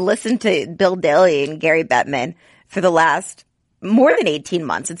because I've listened to Bill Daley and Gary Bettman for the last more than 18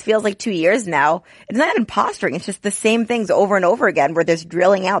 months. It feels like 2 years now. It's not even posturing. It's just the same things over and over again where there's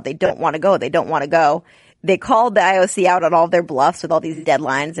drilling out. They don't want to go. They don't want to go. They called the IOC out on all their bluffs with all these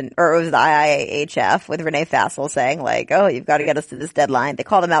deadlines, or it was the IIHF with Renee Fassel saying like, oh, you've got to get us to this deadline. They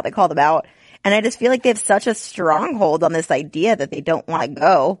called them out. And I just feel like they have such a stronghold on this idea that they don't want to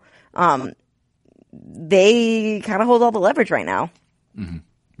go. They kind of hold all the leverage right now. Mm-hmm.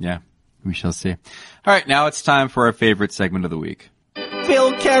 Yeah, we shall see. All right, now it's time for our favorite segment of the week.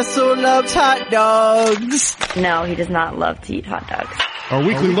 Phil Kessel loves hot dogs. No, he does not love to eat hot dogs. Our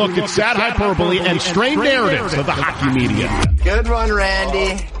weekly look at sad hyperbole and strained narratives of the hockey media. Good one,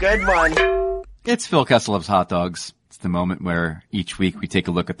 Randy. Good one. It's Phil Kessel loves hot dogs. It's the moment where each week we take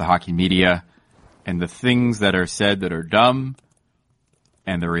a look at the hockey media and the things that are said that are dumb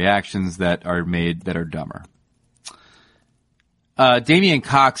and the reactions that are made that are dumber. Damian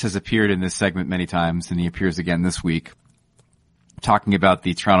Cox has appeared in this segment many times, and he appears again this week, talking about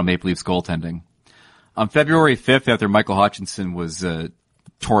the Toronto Maple Leafs goaltending. On February 5th, after Michael Hutchinson was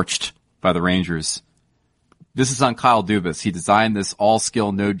torched by the Rangers, this is on Kyle Dubas. He designed this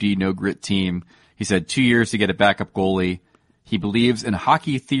all-skill, no-D, no-grit team. He said 2 years to get a backup goalie. He believes in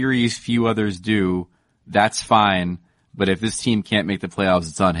hockey theories few others do. That's fine, but if this team can't make the playoffs,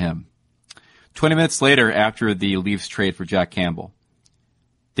 it's on him. 20 minutes later, after the Leafs trade for Jack Campbell,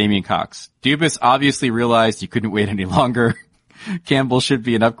 Damian Cox. Dubas obviously realized he couldn't wait any longer. Campbell should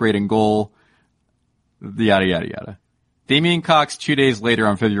be an upgrade in goal. Yada, yada, yada. Damian Cox 2 days later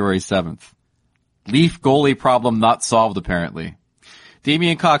on February 7th. Leaf goalie problem not solved, apparently.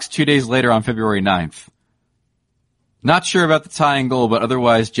 Damian Cox 2 days later on February 9th. Not sure about the tying goal, but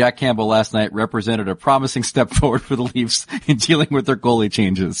otherwise Jack Campbell last night represented a promising step forward for the Leafs in dealing with their goalie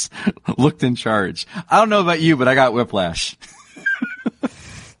changes. Looked in charge. I don't know about you, but I got whiplash.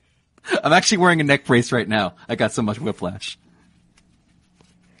 I'm actually wearing a neck brace right now. I got so much whiplash.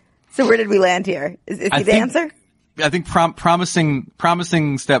 So where did we land here? Is he the answer? I think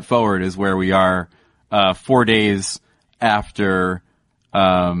promising step forward is where we are, 4 days after,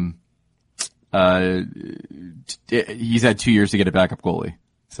 he's had 2 years to get a backup goalie.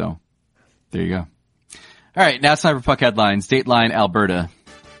 So, there you go. All right, now it's time for puck headlines. Dateline, Alberta.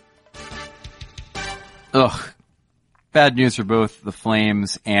 Ugh. Bad news for both the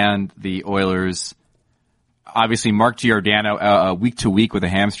Flames and the Oilers. Obviously, Mark Giordano, week to week with a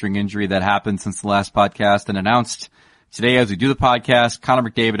hamstring injury that happened since the last podcast, and announced today as we do the podcast, Connor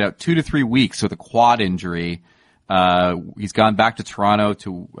McDavid out 2 to 3 weeks with a quad injury. He's gone back to Toronto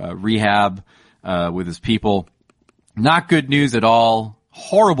to rehab with his people. Not good news at all.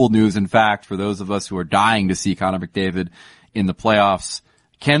 Horrible news, in fact, for those of us who are dying to see Connor McDavid in the playoffs.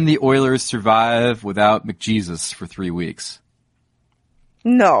 Can the Oilers survive without McJesus for 3 weeks?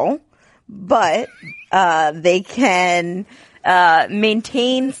 No, but they can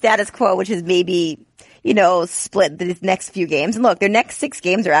maintain status quo, which is maybe, split these next few games. And look, their next 6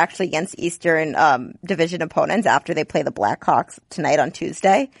 games are actually against Eastern Division opponents after they play the Blackhawks tonight on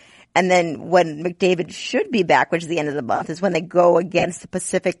Tuesday. And then when McDavid should be back, which is the end of the month, is when they go against the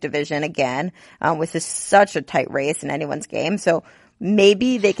Pacific Division again, which is such a tight race in anyone's game. So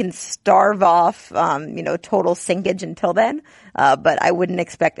maybe they can starve off, total sinkage until then. But I wouldn't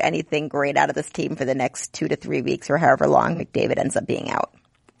expect anything great out of this team for the next 2 to 3 weeks or however long McDavid ends up being out.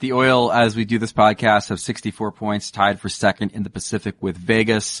 The Oil, as we do this podcast, have 64 points, tied for second in the Pacific with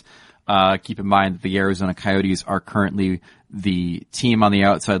Vegas. Keep in mind that the Arizona Coyotes are currently the team on the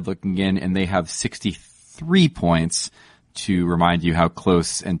outside looking in, and they have 63 points, to remind you how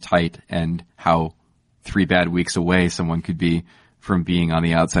close and tight and how 3 bad weeks away someone could be from being on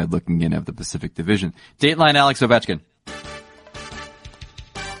the outside looking in of the Pacific Division. Dateline, Alex Ovechkin.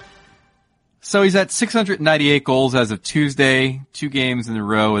 So he's at 698 goals as of Tuesday, 2 games in a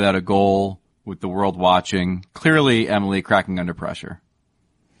row without a goal, with the world watching. Clearly, Emily cracking under pressure.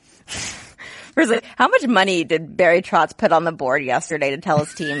 First, how much money did Barry Trotz put on the board yesterday to tell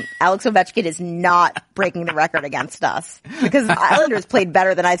his team Alex Ovechkin is not breaking the record against us? Because the Islanders played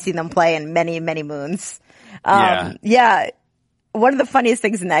better than I've seen them play in many, many moons. Yeah. One of the funniest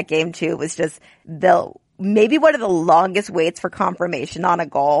things in that game too was just maybe one of the longest waits for confirmation on a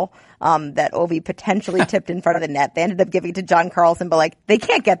goal that Ovi potentially tipped in front of the net. They ended up giving it to John Carlson, but they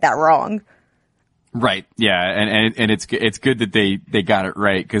can't get that wrong. Right. Yeah. And it's good that they got it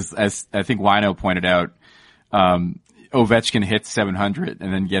right, because as I think Wino pointed out, Ovechkin hits 700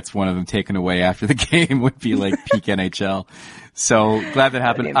 and then gets one of them taken away after the game would be like peak NHL. So glad that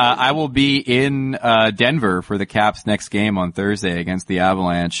happened. I will be in Denver for the Caps' next game on Thursday against the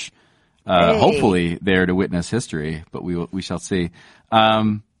Avalanche. Hopefully there to witness history, but we shall see.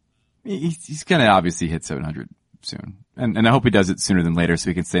 He's gonna obviously hit 700 soon. And I hope he does it sooner than later so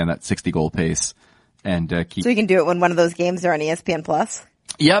he can stay on that 60 goal pace and keep. So you can do it when one of those games are on ESPN Plus?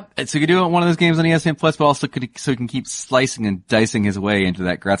 Yep. So you can do it one of those games on ESPN Plus, but also so he can keep slicing and dicing his way into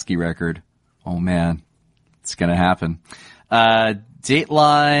that Gretzky record. Oh man. It's gonna happen.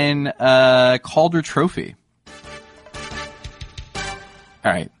 Dateline, Calder Trophy.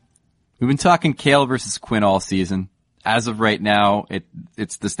 Alright. We've been talking Cale versus Quinn all season. As of right now,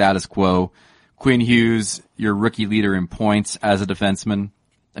 it's the status quo. Quinn Hughes, your rookie leader in points as a defenseman.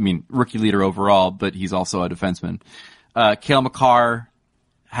 I mean, rookie leader overall, but he's also a defenseman. Cale Makar,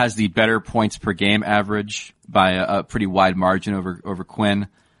 has the better points per game average by a pretty wide margin over Quinn.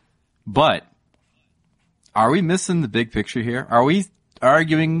 But are we missing the big picture here? Are we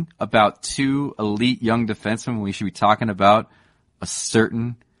arguing about two elite young defensemen when we should be talking about a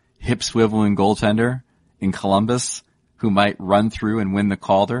certain hip swiveling goaltender in Columbus who might run through and win the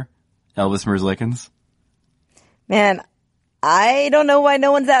Calder, Elvis Merzlikins? Man, I don't know why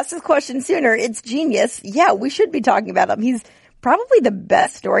no one's asked this question sooner. It's genius. Yeah, we should be talking about him. He's probably the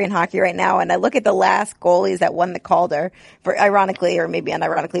best story in hockey right now. And I look at the last goalies that won the Calder, for ironically or maybe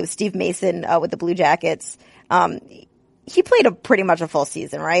unironically, it was Steve Mason with the Blue Jackets. He played pretty much a full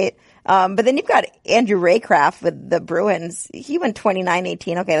season, right? But then you've got Andrew Raycraft with the Bruins. He went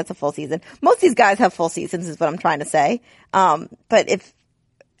 29-18. Okay, that's a full season. Most of these guys have full seasons is what I'm trying to say. But if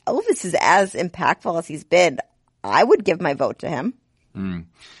Elvis is as impactful as he's been, I would give my vote to him.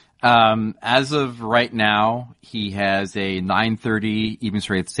 As of right now, he has a .930 even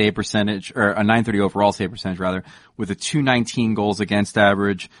strength save percentage, or a .930 overall save percentage rather, with a .219 goals against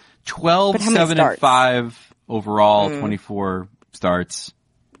average, 12-7-5 overall, 24 starts.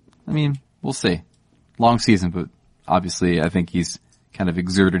 I mean, we'll see. Long season, but obviously I think he's kind of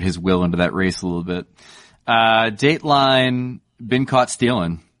exerted his will into that race a little bit. Dateline, been caught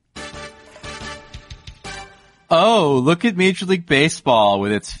stealing. Oh, look at Major League Baseball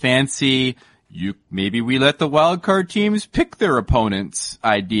with its fancy, maybe we let the wild card teams pick their opponents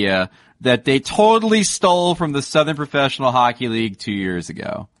idea that they totally stole from the Southern Professional Hockey League 2 years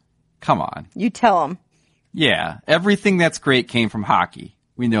ago. Come on. You tell them. Yeah, everything that's great came from hockey.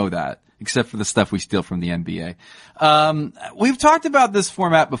 We know that, except for the stuff we steal from the NBA. We've talked about this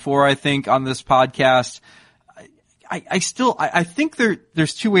format before, I think, on this podcast. I think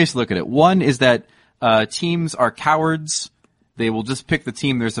there's two ways to look at it. One is that teams are cowards. They will just pick the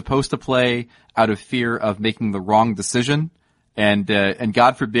team they're supposed to play out of fear of making the wrong decision. And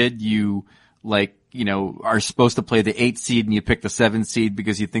God forbid you, are supposed to play the 8 seed and you pick the 7 seed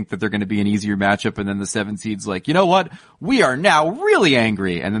because you think that they're going to be an easier matchup. And then the 7 seed's like, you know what? We are now really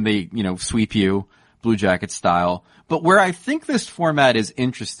angry. And then they, sweep you Blue Jacket style. But where I think this format is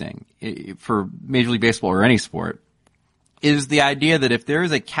interesting for Major League Baseball or any sport is the idea that if there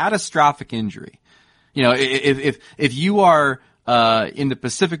is a catastrophic injury, if you are in the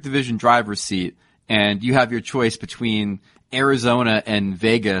Pacific Division driver's seat and you have your choice between Arizona and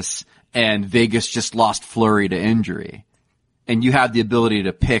Vegas just lost Fleury to injury, and you have the ability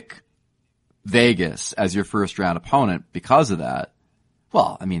to pick Vegas as your first round opponent because of that,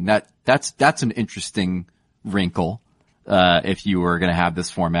 well, I mean, that's an interesting wrinkle, if you were going to have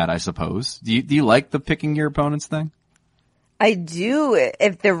this format, I suppose. Do you like the picking your opponents thing? I do,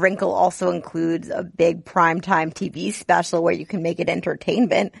 if the wrinkle also includes a big primetime TV special where you can make it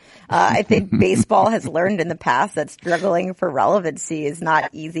entertainment. I think baseball has learned in the past that struggling for relevancy is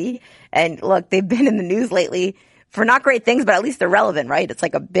not easy. And look, they've been in the news lately for not great things, but at least they're relevant, right? It's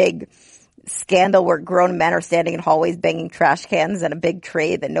like a big scandal where grown men are standing in hallways banging trash cans and a big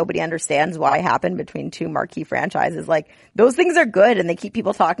trade that nobody understands why happened between two marquee franchises. Like, those things are good and they keep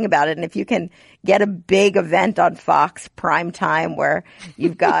people talking about it. And if you can get a big event on Fox prime time where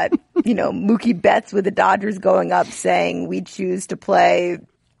you've got, Mookie Betts with the Dodgers going up saying we choose to play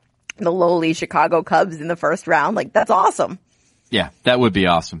the lowly Chicago Cubs in the first round, like, that's awesome. Yeah, that would be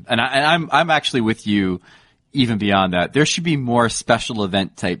awesome. And I'm actually with you even beyond that. There should be more special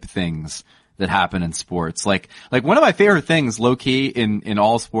event type things that happen in sports. Like one of my favorite things, low key, in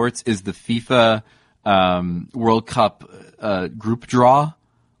all sports is the FIFA, World Cup, group draw.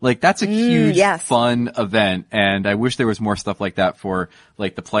 Like, that's a huge, fun event. And I wish there was more stuff like that for, the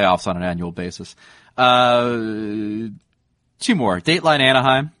playoffs on an annual basis. 2 more. Dateline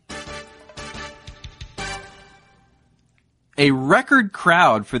Anaheim. A record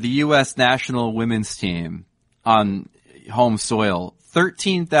crowd for the U.S. national women's team on home soil.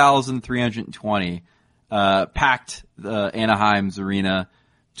 13,320 packed Anaheim's arena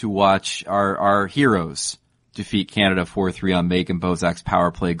to watch our heroes defeat Canada 4-3 on Megan Bozak's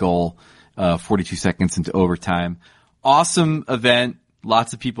power play goal 42 seconds into overtime. Awesome event,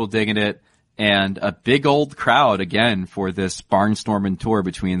 lots of people digging it, and a big old crowd again for this barnstorming tour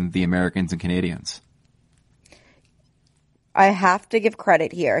between the Americans and Canadians. I have to give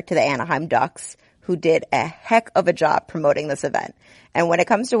credit here to the Anaheim Ducks, who did a heck of a job promoting this event. And when it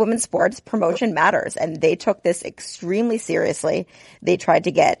comes to women's sports, promotion matters. And they took this extremely seriously. They tried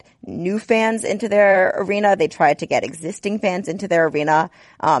to get new fans into their arena. They tried to get existing fans into their arena.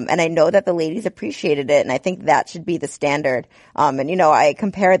 And I know that the ladies appreciated it. And I think that should be the standard. And you know, I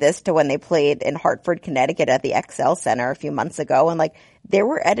compare this to when they played in Hartford, Connecticut at the XL Center a few months ago. And like, there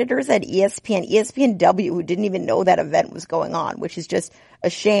were editors at ESPNW who didn't even know that event was going on, which is just a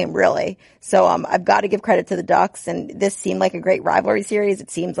shame, really. So I've got to give credit to the Ducks, and this seemed like a great rivalry series.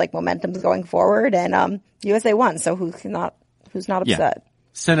 It seems like momentum's going forward, and USA won. So who's not upset? Yeah.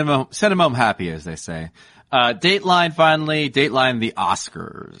 Send them home happy, as they say. Dateline finally. Dateline the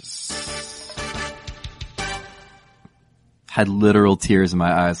Oscars. Had literal tears in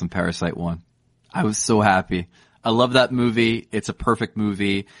my eyes when Parasite won. I was so happy. I love that movie. It's a perfect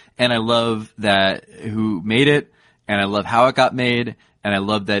movie. And I love that who made it. And I love how it got made. And I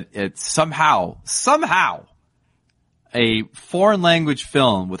love that it's somehow, a foreign language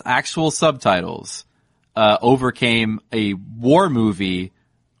film with actual subtitles, overcame a war movie,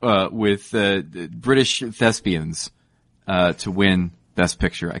 with, British thespians, to win Best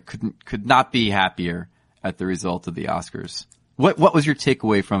Picture. I could not be happier at the result of the Oscars. What was your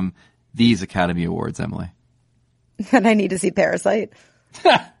takeaway from these Academy Awards, Emily? That I need to see Parasite.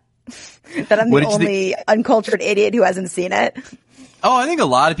 That I'm the only uncultured idiot who hasn't seen it. Oh, I think a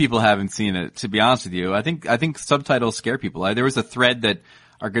lot of people haven't seen it, to be honest with you. I think subtitles scare people. There was a thread that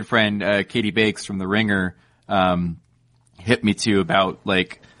our good friend, Katie Bakes from The Ringer, hit me to about,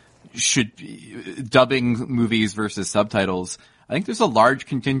 like, should dubbing movies versus subtitles. I think there's a large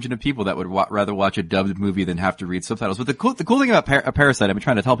contingent of people that would rather watch a dubbed movie than have to read subtitles. But the cool thing about Parasite, I've been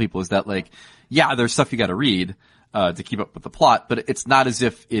trying to tell people, is that, like, yeah, there's stuff you gotta read, to keep up with the plot, but it's not as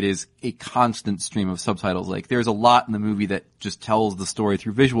if it is a constant stream of subtitles. Like, there's a lot in the movie that just tells the story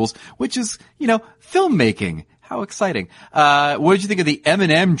through visuals, which is, you know, filmmaking. How exciting. What did you think of the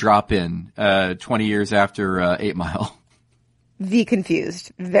Eminem drop-in, 20 years after, 8 Mile?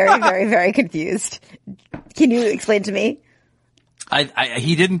 Confused. Very, very, very confused. Can you explain to me?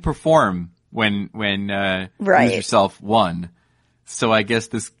 He didn't perform when right. Lose Yourself won. So I guess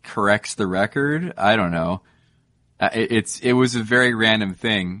this corrects the record. I don't know. It was a very random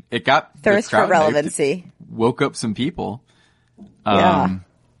thing. It got thirst for relevancy. Woke up some people. Yeah.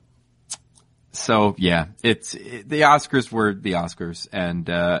 So yeah, the Oscars were the Oscars, and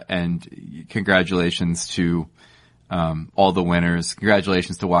congratulations to, all the winners.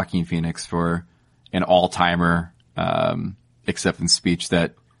 Congratulations to Joaquin Phoenix for an all-timer, acceptance speech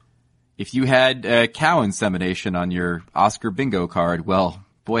that if you had, cow insemination on your Oscar bingo card, well,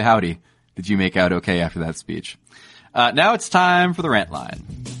 boy howdy, did you make out okay after that speech. Now it's time for the rant line.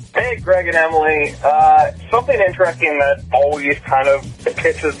 Hey, Greg and Emily. Something interesting that always kind of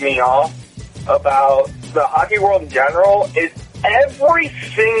pisses me off about the hockey world in general is every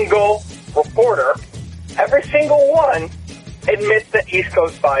single reporter, every single one, admits that East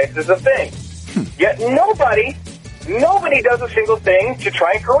Coast bias is a thing. Yet nobody does a single thing to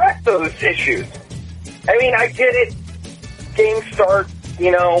try and correct those issues. I mean, I get it. Games start,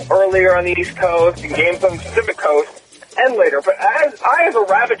 earlier on the East Coast and games on the Pacific Coast and later. But as a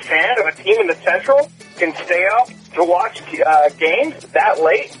rabid fan of a team in the Central can stay up to watch games that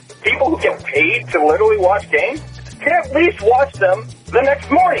late, people who get paid to literally watch games can at least watch them the next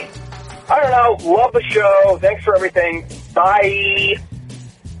morning. I don't know. Love the show. Thanks for everything. Bye.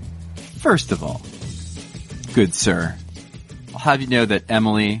 First of all, good sir, I'll have you know that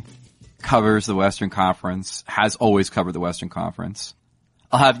Emily covers the Western Conference, has always covered the Western Conference.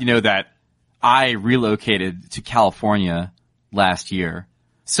 I'll have you know that I relocated to California last year.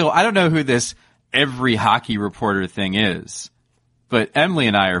 So I don't know who this every hockey reporter thing is, but Emily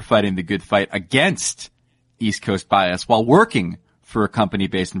and I are fighting the good fight against East Coast bias while working for a company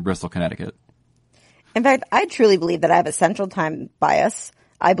based in Bristol, Connecticut. In fact, I truly believe that I have a Central Time bias.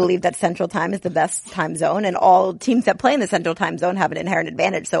 I believe that Central Time is the best time zone, and all teams that play in the Central Time zone have an inherent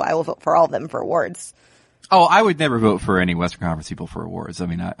advantage, so I will vote for all of them for awards. Oh, I would never vote for any Western Conference people for awards. I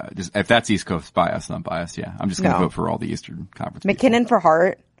mean, if that's East Coast bias, I'm biased, yeah. I'm just going to vote for all the Eastern Conference McKinnon people. for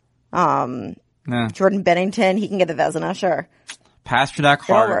Hart. Jordan Bennington, he can get the Vezina, sure. Pasternak,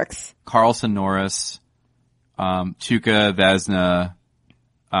 Hart, works. Carlson, Norris, Tuukka, Vezina,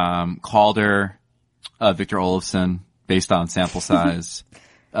 Calder, Victor Olofsson, based on sample size.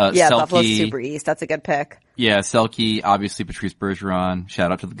 Yeah, Selke, Buffalo's super east. That's a good pick. Yeah, Selke, obviously Patrice Bergeron.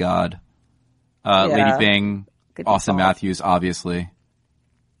 Shout out to the god. Lady Byng, Austin Matthews, obviously.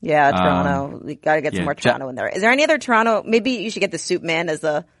 Yeah, Toronto. We gotta get some more Toronto in there. Is there any other Toronto? Maybe you should get the Soup Man as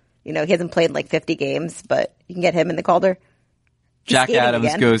he hasn't played like 50 games, but you can get him in the Calder. Jack skating Adams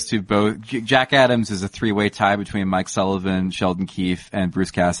again. goes to both. Jack Adams is a 3-way tie between Mike Sullivan, Sheldon Keefe, and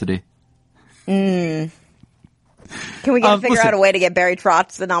Bruce Cassidy. Can we figure out a way to get Barry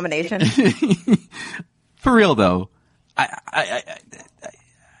Trotz the nomination? For real though, I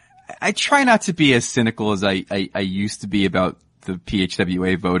try not to be as cynical as I used to be about the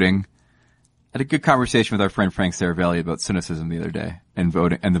PHWA voting. I had a good conversation with our friend Frank Saravelli about cynicism the other day and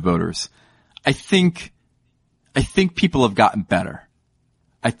voting and the voters. I think people have gotten better.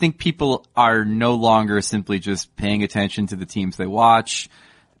 I think people are no longer simply just paying attention to the teams they watch,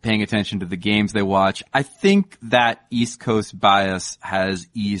 paying attention to the games they watch. I think that East Coast bias has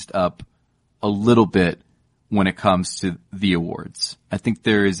eased up a little bit when it comes to the awards. I think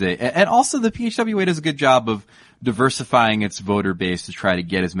there is and also the PHWA does a good job of diversifying its voter base to try to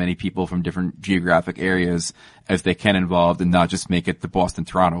get as many people from different geographic areas as they can involved and not just make it the Boston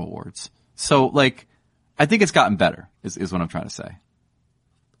Toronto Awards. So like, I think it's gotten better is what I'm trying to say.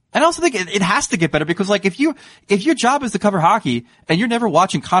 And I also think it has to get better because like if your job is to cover hockey and you're never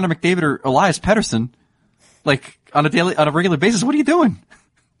watching Connor McDavid or Elias Pettersson, like on a regular basis, what are you doing?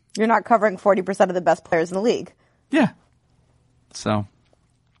 You're not covering 40% of the best players in the league. Yeah. So, all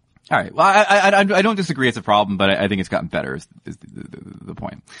right. Well, I don't disagree it's a problem, but I think it's gotten better is the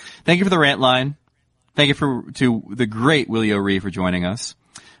point. Thank you for the rant line. Thank you to the great Willie O'Ree for joining us.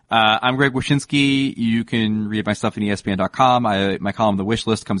 I'm Greg Wyshynski. You can read my stuff at ESPN.com. My column, The Wish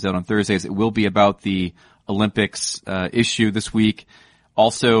List, comes out on Thursdays. It will be about the Olympics issue this week.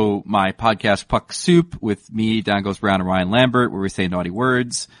 Also, my podcast, Puck Soup, with me, Don Goes Brown, and Ryan Lambert, where we say naughty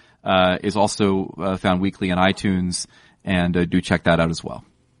words, is also found weekly on iTunes, and do check that out as well.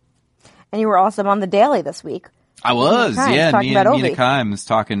 And you were awesome on The Daily this week. I was, yeah. Me and Mina Kimes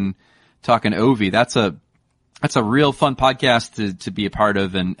talking Ovi. That's a real fun podcast to be a part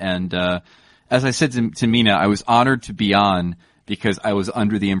of. And as I said to Mina, I was honored to be on because I was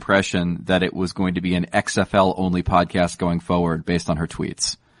under the impression that it was going to be an XFL only podcast going forward based on her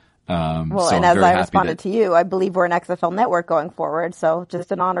tweets. So and as I responded to you, I believe we're an XFL network going forward. So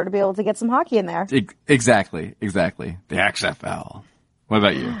just an honor to be able to get some hockey in there. Exactly. The XFL. What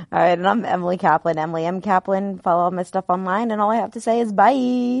about you? All right. And I'm Emily Kaplan, Emily M. Kaplan. Follow all my stuff online. And all I have to say is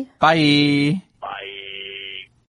bye. Bye. Bye.